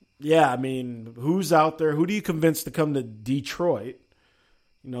 Yeah, I mean, who's out there? Who do you convince to come to Detroit?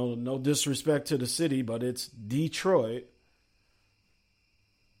 No disrespect to the city, but it's Detroit.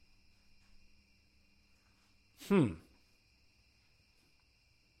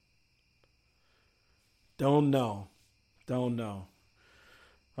 Don't know.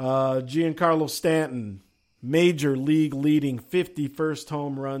 Giancarlo Stanton, major league leading 51st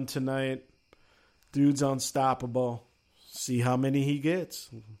home run tonight. Dude's unstoppable. See how many he gets.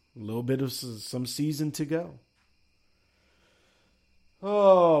 A little bit of some season to go.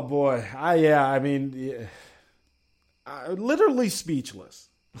 Oh, boy. I'm literally speechless.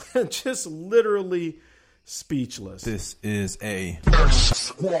 Just literally speechless. This is a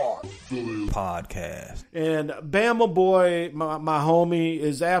Squad podcast. And Bama Boy, my homie,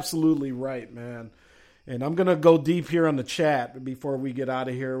 is absolutely right, man. And I'm going to go deep here on the chat before we get out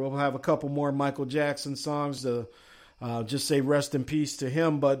of here. We'll have a couple more Michael Jackson songs to just say rest in peace to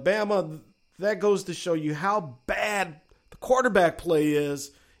him. But Bama, that goes to show you how bad the quarterback play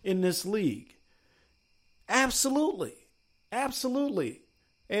is in this league. Absolutely.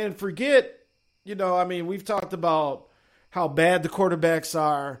 And forget, we've talked about how bad the quarterbacks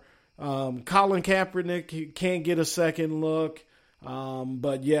are. Colin Kaepernick can't get a second look.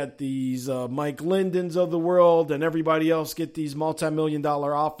 But yet these Mike Lindens of the world and everybody else get these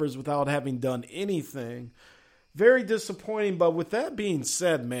multi-million-dollar offers without having done anything. Very disappointing. But with that being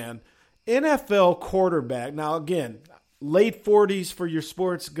said, man, NFL quarterback. Now, again, late 40s for your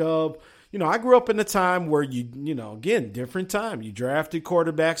sports gov. I grew up in a time where again, different time. You drafted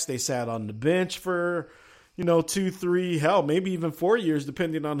quarterbacks. They sat on the bench for 2, 3, hell, maybe even 4 years,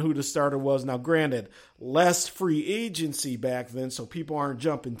 depending on who the starter was. Now, granted, less free agency back then, so people aren't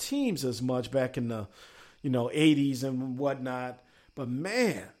jumping teams as much back in the, 80s and whatnot. But,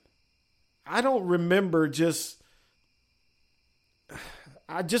 man, I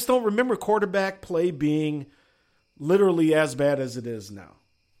just don't remember quarterback play being literally as bad as it is now.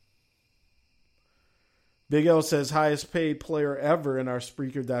 Big L says, highest paid player ever in our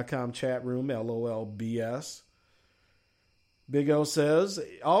Spreaker.com chat room, LOL BS. Big O says,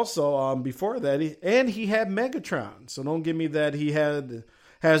 also, before that, he had Megatron. So don't give me that he had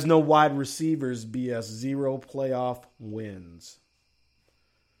has no wide receivers, BS, 0 playoff wins.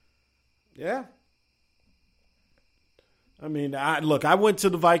 Yeah. I mean, I went to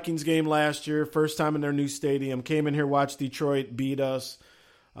the Vikings game last year, first time in their new stadium, came in here, watched Detroit beat us.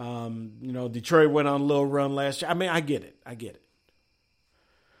 Detroit went on a little run last year. I mean, I get it.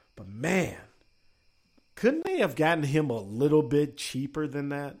 But man, couldn't they have gotten him a little bit cheaper than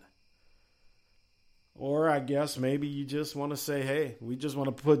that? Or I guess maybe you just want to say, hey, we just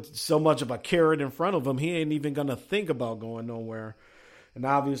want to put so much of a carrot in front of him, he ain't even going to think about going nowhere. And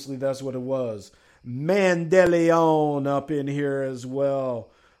obviously that's what it was. Mandeleon up in here as well.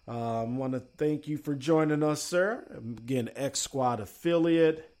 I want to thank you for joining us, sir. Again, X Squad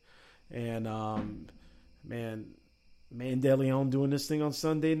affiliate. And, Mandeleon doing this thing on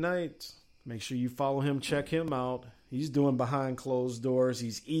Sunday nights. Make sure you follow him, check him out. He's doing behind closed doors.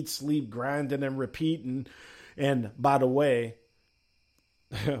 He's eat, sleep, grinding, and repeating. And by the way,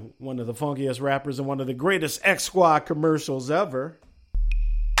 one of the funkiest rappers and one of the greatest X Squad commercials ever.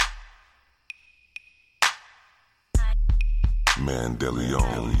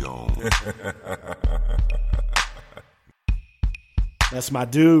 Mandeleon. That's my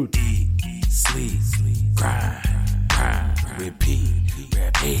dude. Eat, sleep, grind, repeat.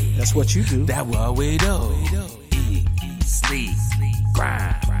 That's what you do. That's what we do. Eat, sleep,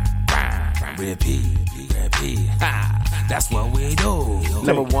 grind, repeat. Ha, that's what we do.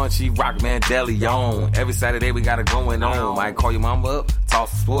 Number one, she rock Mandeleon. Every Saturday we got it going on. Might call your mama up, talk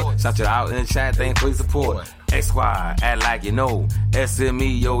sport, shout you out in the chat, thanks for your support. X Squad, act like you know.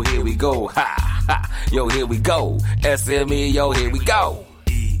 SME, yo, here we go. Ha, ha, yo, here we go. SME, yo, here we go.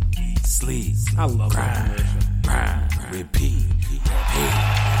 Eat, sleep, I love grind, repeat.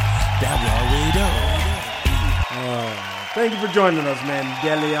 That's what we do. Thank you for joining us,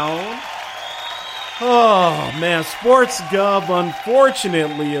 Mandeleon. Oh, man, Sports Gov,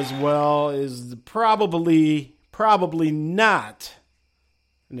 unfortunately, as well, is probably not,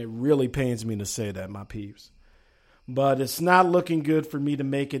 and it really pains me to say that, my peeps, but it's not looking good for me to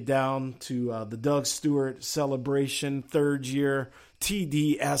make it down to the Doug Stewart celebration, third year,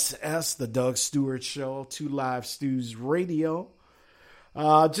 TDSS, the Doug Stewart Show, 2 Live Stews Radio.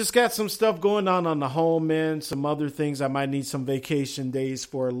 Just got some stuff going on the home end, some other things I might need some vacation days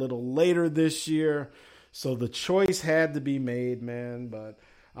for a little later this year. So the choice had to be made, man. But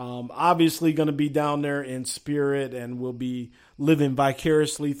obviously going to be down there in spirit, and we'll be living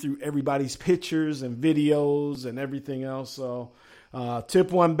vicariously through everybody's pictures and videos and everything else. So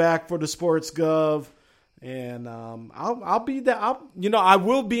tip one back for the Sports Gov. And I'll be there. I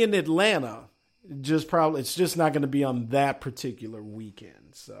will be in Atlanta. It's just not going to be on that particular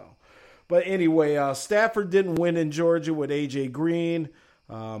weekend. So, but anyway, Stafford didn't win in Georgia with AJ Green,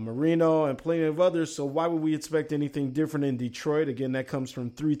 Marino, and plenty of others. So why would we expect anything different in Detroit? Again, that comes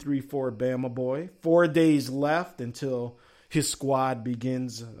from 334 Bama Boy. 4 days left until his squad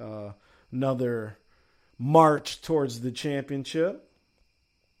begins another march towards the championship.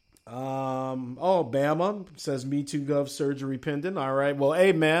 Bama says Me Too Gov surgery pending. All right. Well,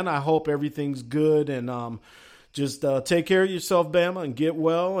 hey man, I hope everything's good, and just take care of yourself, Bama, and get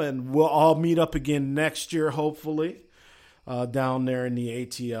well, and we'll all meet up again next year, hopefully, down there in the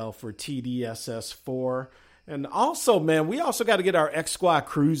ATL for TDSS 4. And also, man, we also got to get our X Squad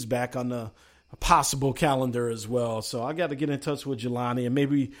cruise back on the possible calendar as well. So I got to get in touch with Jelani, and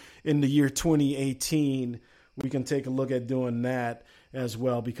maybe in the year 2018 we can take a look at doing that as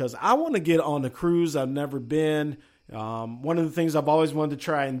well, because I want to get on the cruise. I've never been. One of the things I've always wanted to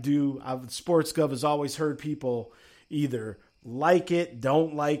try and do, Sports Gov has always heard people either like it,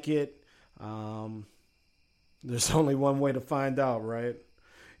 don't like it. There's only one way to find out, right?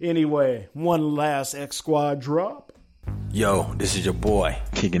 Anyway, one last X Squad drop. Yo, this is your boy,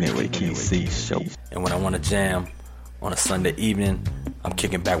 Kicking It with KC Show. And when I want to jam on a Sunday evening, I'm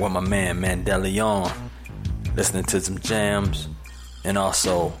kicking back with my man, Mandeleon, listening to some jams, and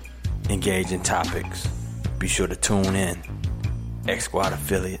also engage in topics. Be sure to tune in. X Squad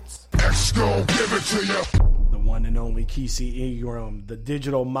affiliates. X gon' give it to you. The one and only Kesey Ingram, the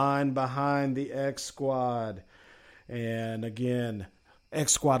digital mind behind the X Squad. And again,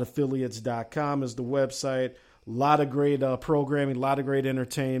 xsquadaffiliates.com is the website. A lot of great programming, a lot of great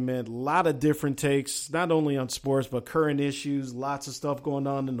entertainment, a lot of different takes, not only on sports, but current issues. Lots of stuff going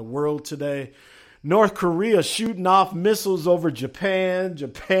on in the world today. North Korea shooting off missiles over Japan.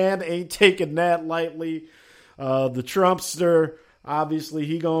 Japan ain't taking that lightly. The Trumpster, obviously,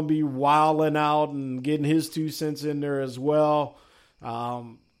 he going to be wilding out and getting his 2 cents in there as well.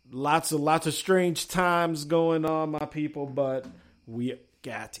 Lots of strange times going on, my people, but we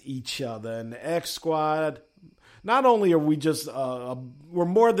got each other. And the X Squad, not only are we just, we're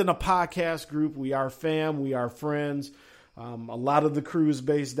more than a podcast group. We are fam. We are friends. A lot of the crew is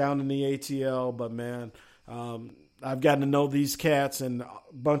based down in the ATL, but man, I've gotten to know these cats and a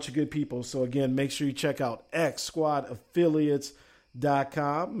bunch of good people. So again, make sure you check out XSquadAffiliates.com.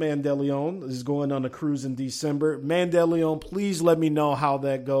 Mandelion is going on a cruise in December. Mandelion, please let me know how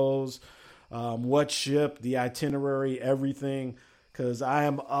that goes. What ship, the itinerary, everything, because I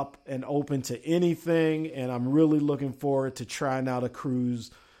am up and open to anything, and I'm really looking forward to trying out a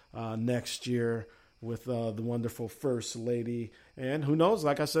cruise next year with the wonderful First Lady, and who knows,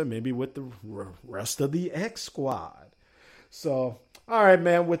 like I said, maybe with the rest of the X Squad. So, all right,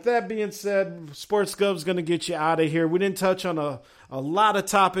 man, with that being said, Sports Gov's going to get you out of here. We didn't touch on a lot of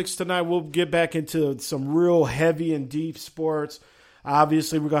topics tonight. We'll get back into some real heavy and deep sports.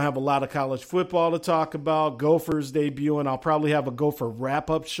 Obviously, we're going to have a lot of college football to talk about. Gophers debuting. I'll probably have a Gopher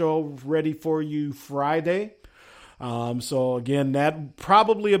wrap-up show ready for you Friday. So, again, that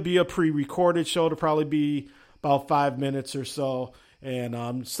probably will be a pre-recorded show. It'll probably be about 5 minutes or so.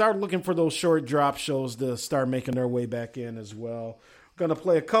 And start looking for those short drop shows to start making their way back in as well. We're going to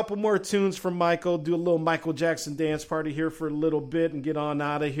play a couple more tunes from Michael, do a little Michael Jackson dance party here for a little bit and get on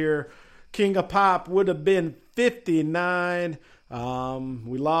out of here. King of Pop would have been 59.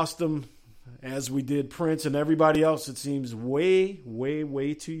 We lost him, as we did Prince and everybody else. It seems way, way,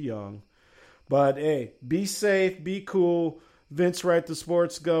 way too young. But, hey, be safe, be cool. Vince Wright, the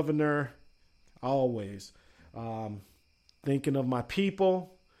sports governor, always. Thinking of my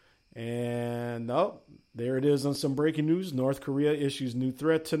people. And, there it is on some breaking news. North Korea issues new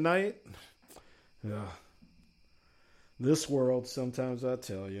threat tonight. This world, sometimes I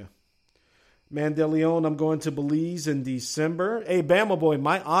tell you. Mandelion, I'm going to Belize in December. Hey, Bama boy,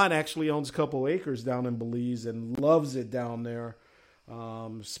 my aunt actually owns a couple acres down in Belize and loves it down there.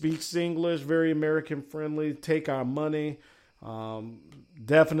 Speaks English, very American friendly. Take our money.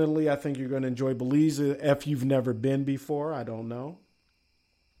 Definitely, I think you're going to enjoy Belize if you've never been before. I don't know.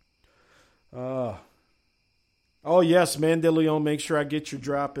 Oh, yes, Mandelion, make sure I get your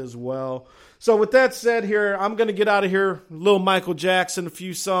drop as well. So with that said here, I'm going to get out of here. Little Michael Jackson, a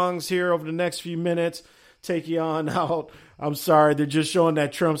few songs here over the next few minutes. Take you on out. I'm sorry, they're just showing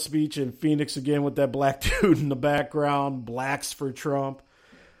that Trump speech in Phoenix again with that black dude in the background. Blacks for Trump.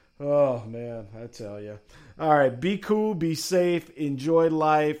 Oh, man, I tell you. All right, be cool, be safe, enjoy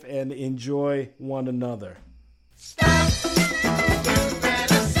life, and enjoy one another. Stop.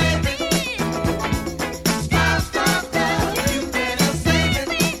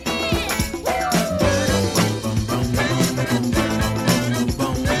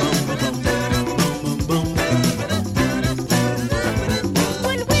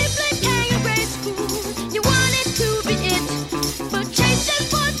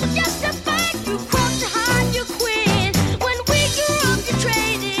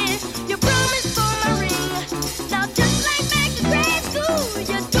 Like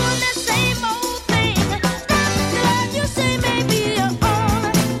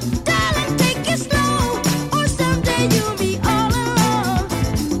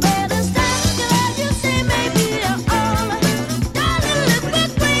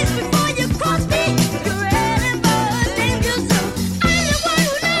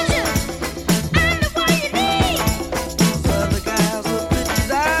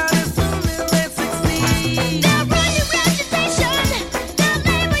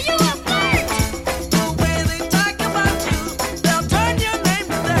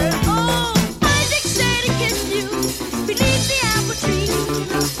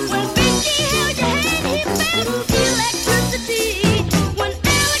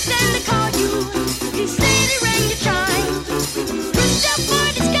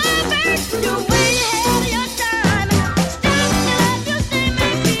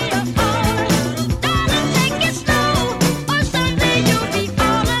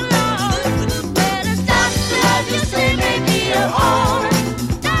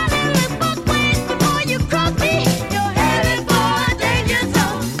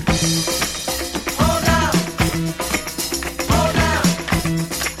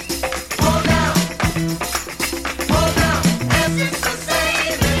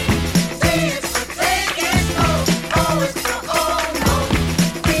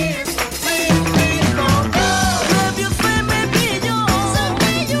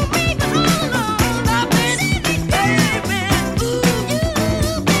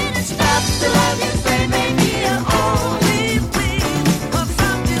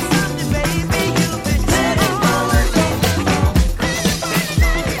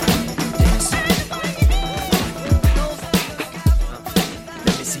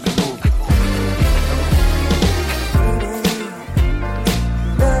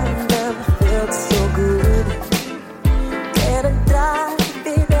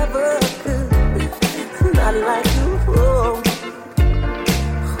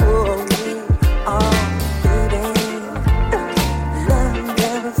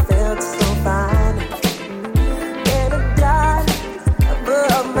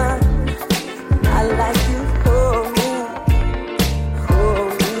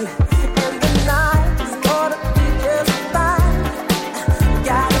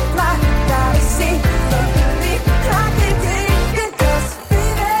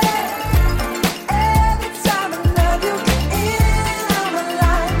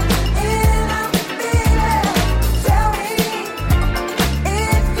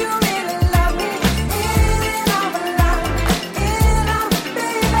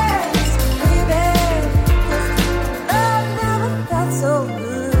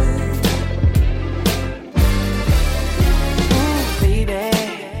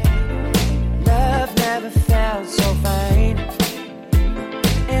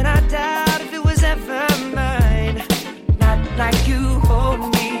like you hold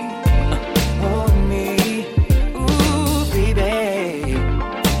me, hold me. Ooh, baby,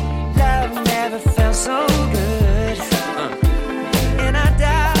 love never felt so good, and I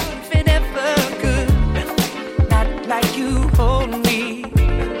doubt if it ever could. Not like you hold me,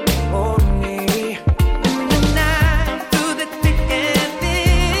 hold me. In the night, through the thick and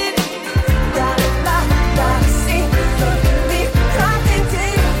thin, gotta see, me, I can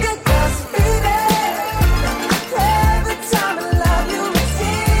take it, 'cause baby, every time I love you, it's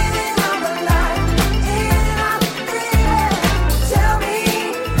in on the line, in on baby. Tell me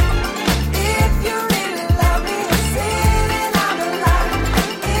if you really love me, it's in on the line,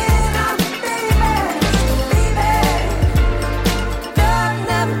 in on baby, love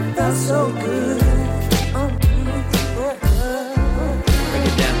never felt so good. Break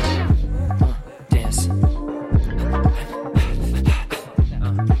it down, dance.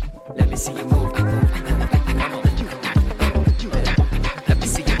 Let me see you move. Come on. Let me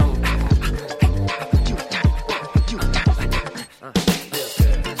see you move.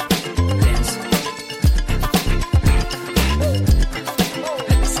 Dance.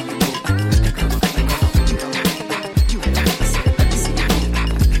 Let me see you move.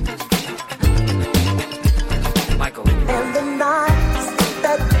 Michael. And the night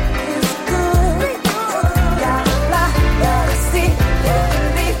that is good. Gotta see,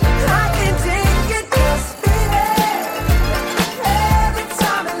 believe I can take it, 'cause baby, every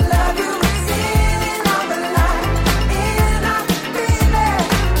time I love you, it's in on the line, in on baby.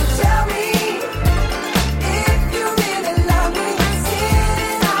 Tell me if you really love me, it's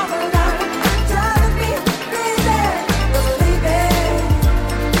in on the line. Tell me, baby, 'cause baby,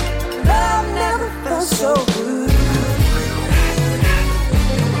 love never felt so good.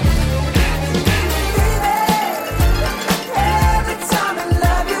 Every time I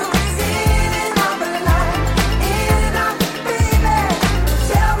love you, it's in on the line, in on baby.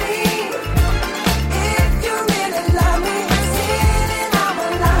 Tell me if you really love me, it's in on the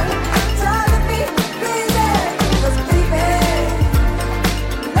line. Tell me, baby, 'cause baby,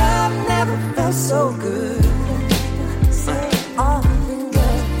 love never felt so good. Say all it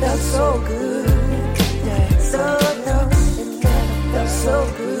never felt so good. So no, it never felt so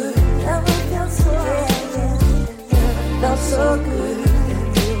good. Never felt so good. Felt so good.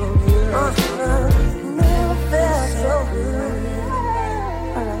 Never felt so good.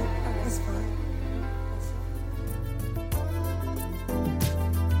 All right, that's fine.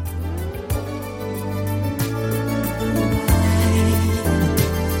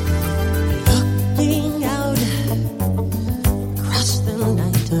 Looking out across the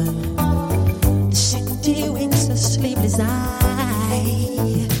night, the city winks a sleepless eye.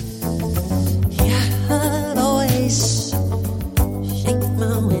 Hear her voice shake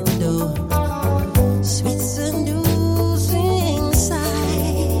my window, sweet seducing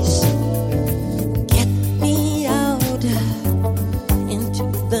sighs. Get me out into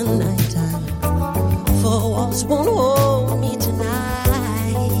the nighttime, for walls won't hold me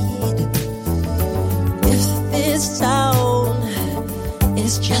tonight. If this town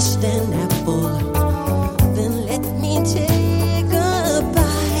is just an apple, then let me take a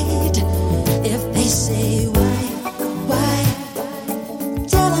bite. If they say why,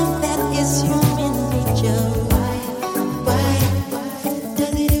 tell them that it's human nature. Why,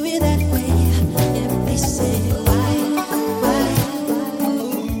 does it do it that way? If they say why,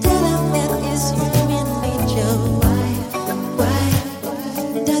 tell them that it's human nature. Why,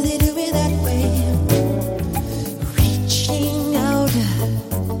 does it do it that way? Reaching out,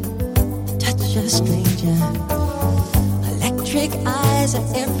 touch a stranger. Electric eyes are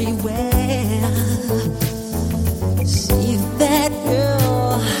everywhere. See that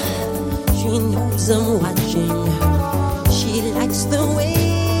girl, she knows I'm watching. She likes the way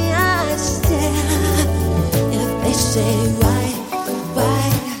I stare. If they say why,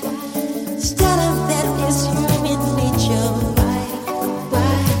 tell them that it's human nature.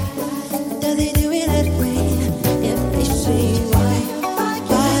 Why, does it do it that way? If they say why,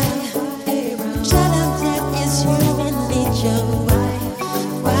 tell them that it's human nature.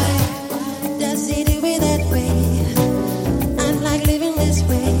 Why, does it do it that way? I like living this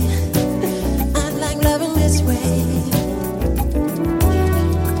way. I like loving this way.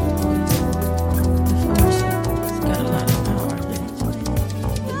 Got a lot of power.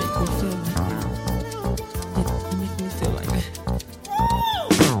 It make me feel like it make me feel like that.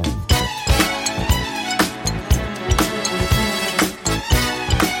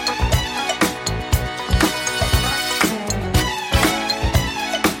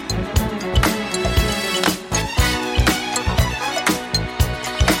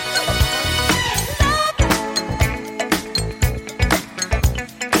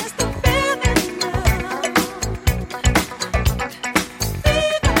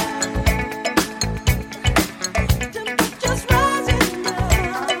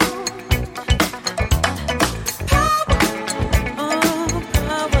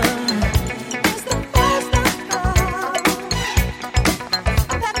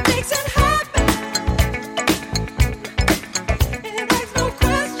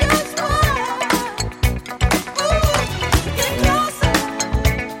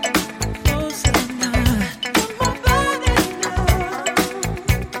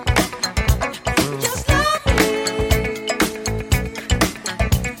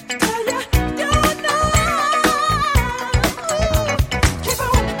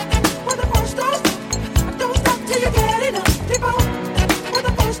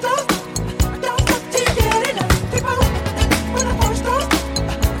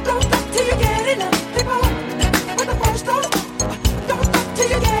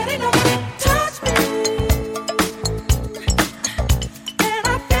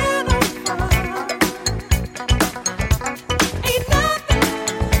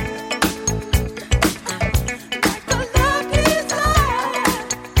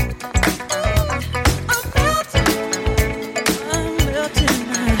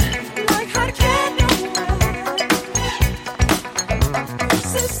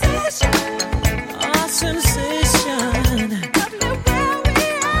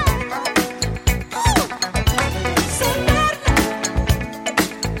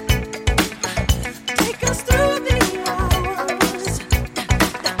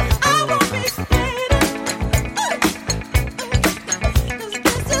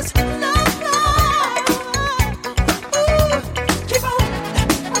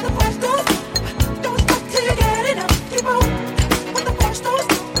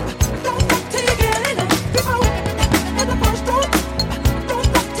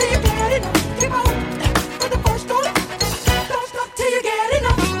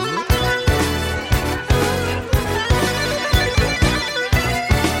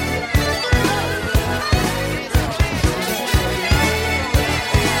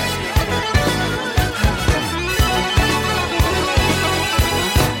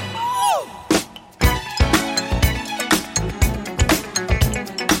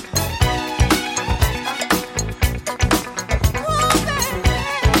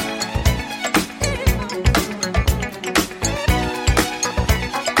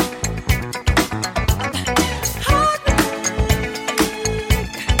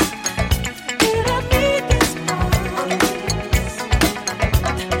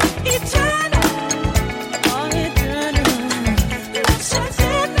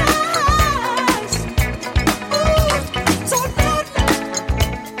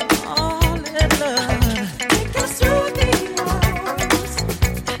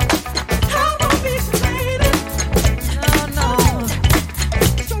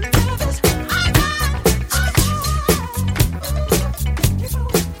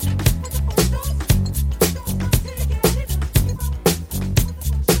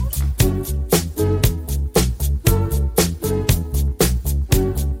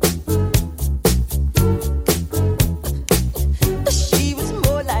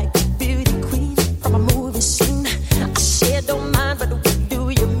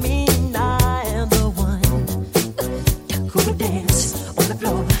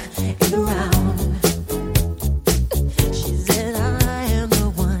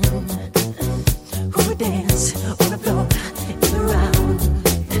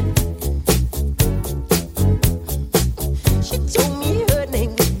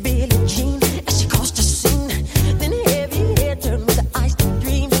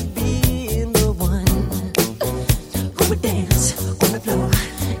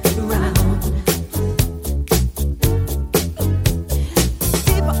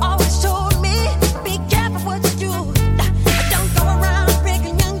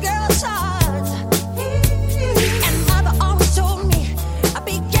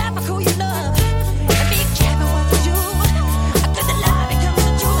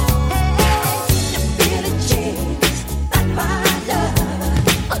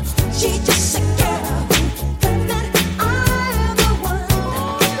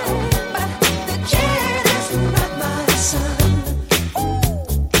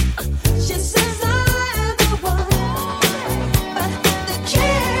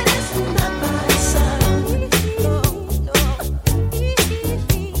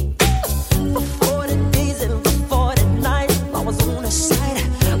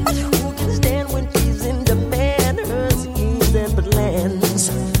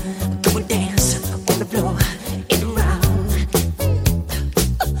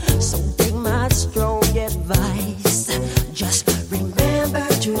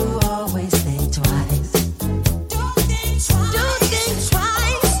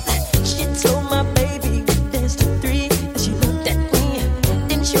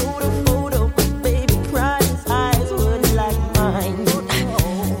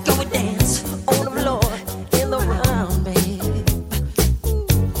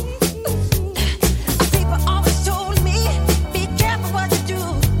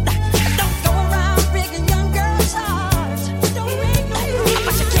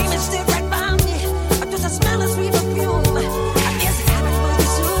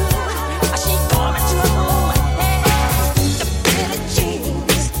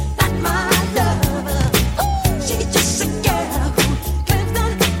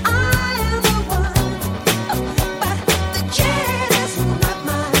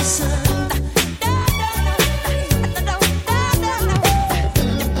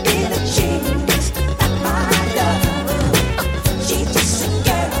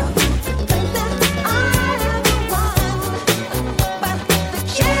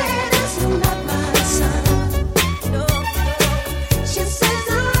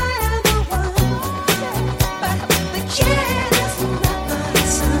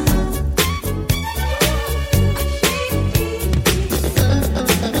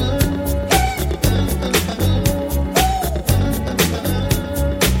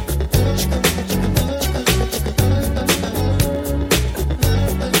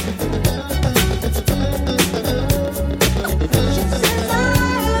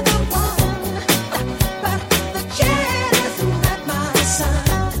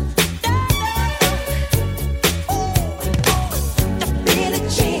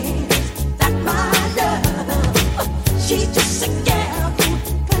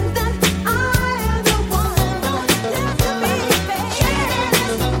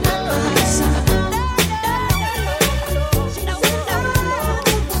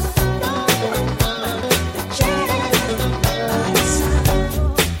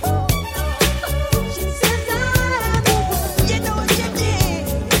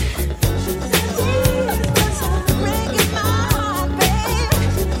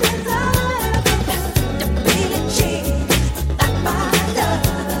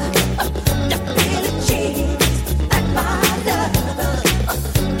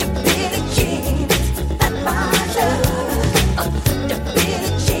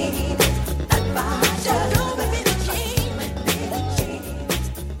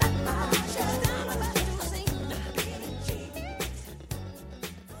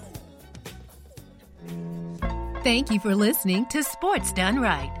 Thank you for listening to Sports Done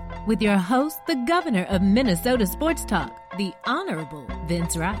Right with your host, the governor of Minnesota Sports Talk, the Honorable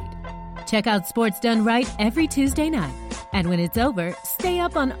Vince Wright. Check out Sports Done Right every Tuesday night. And when it's over, stay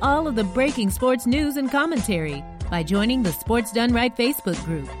up on all of the breaking sports news and commentary by joining the Sports Done Right Facebook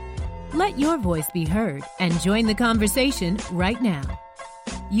group. Let your voice be heard and join the conversation right now.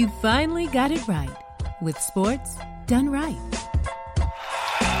 You finally got it right with Sports Done Right.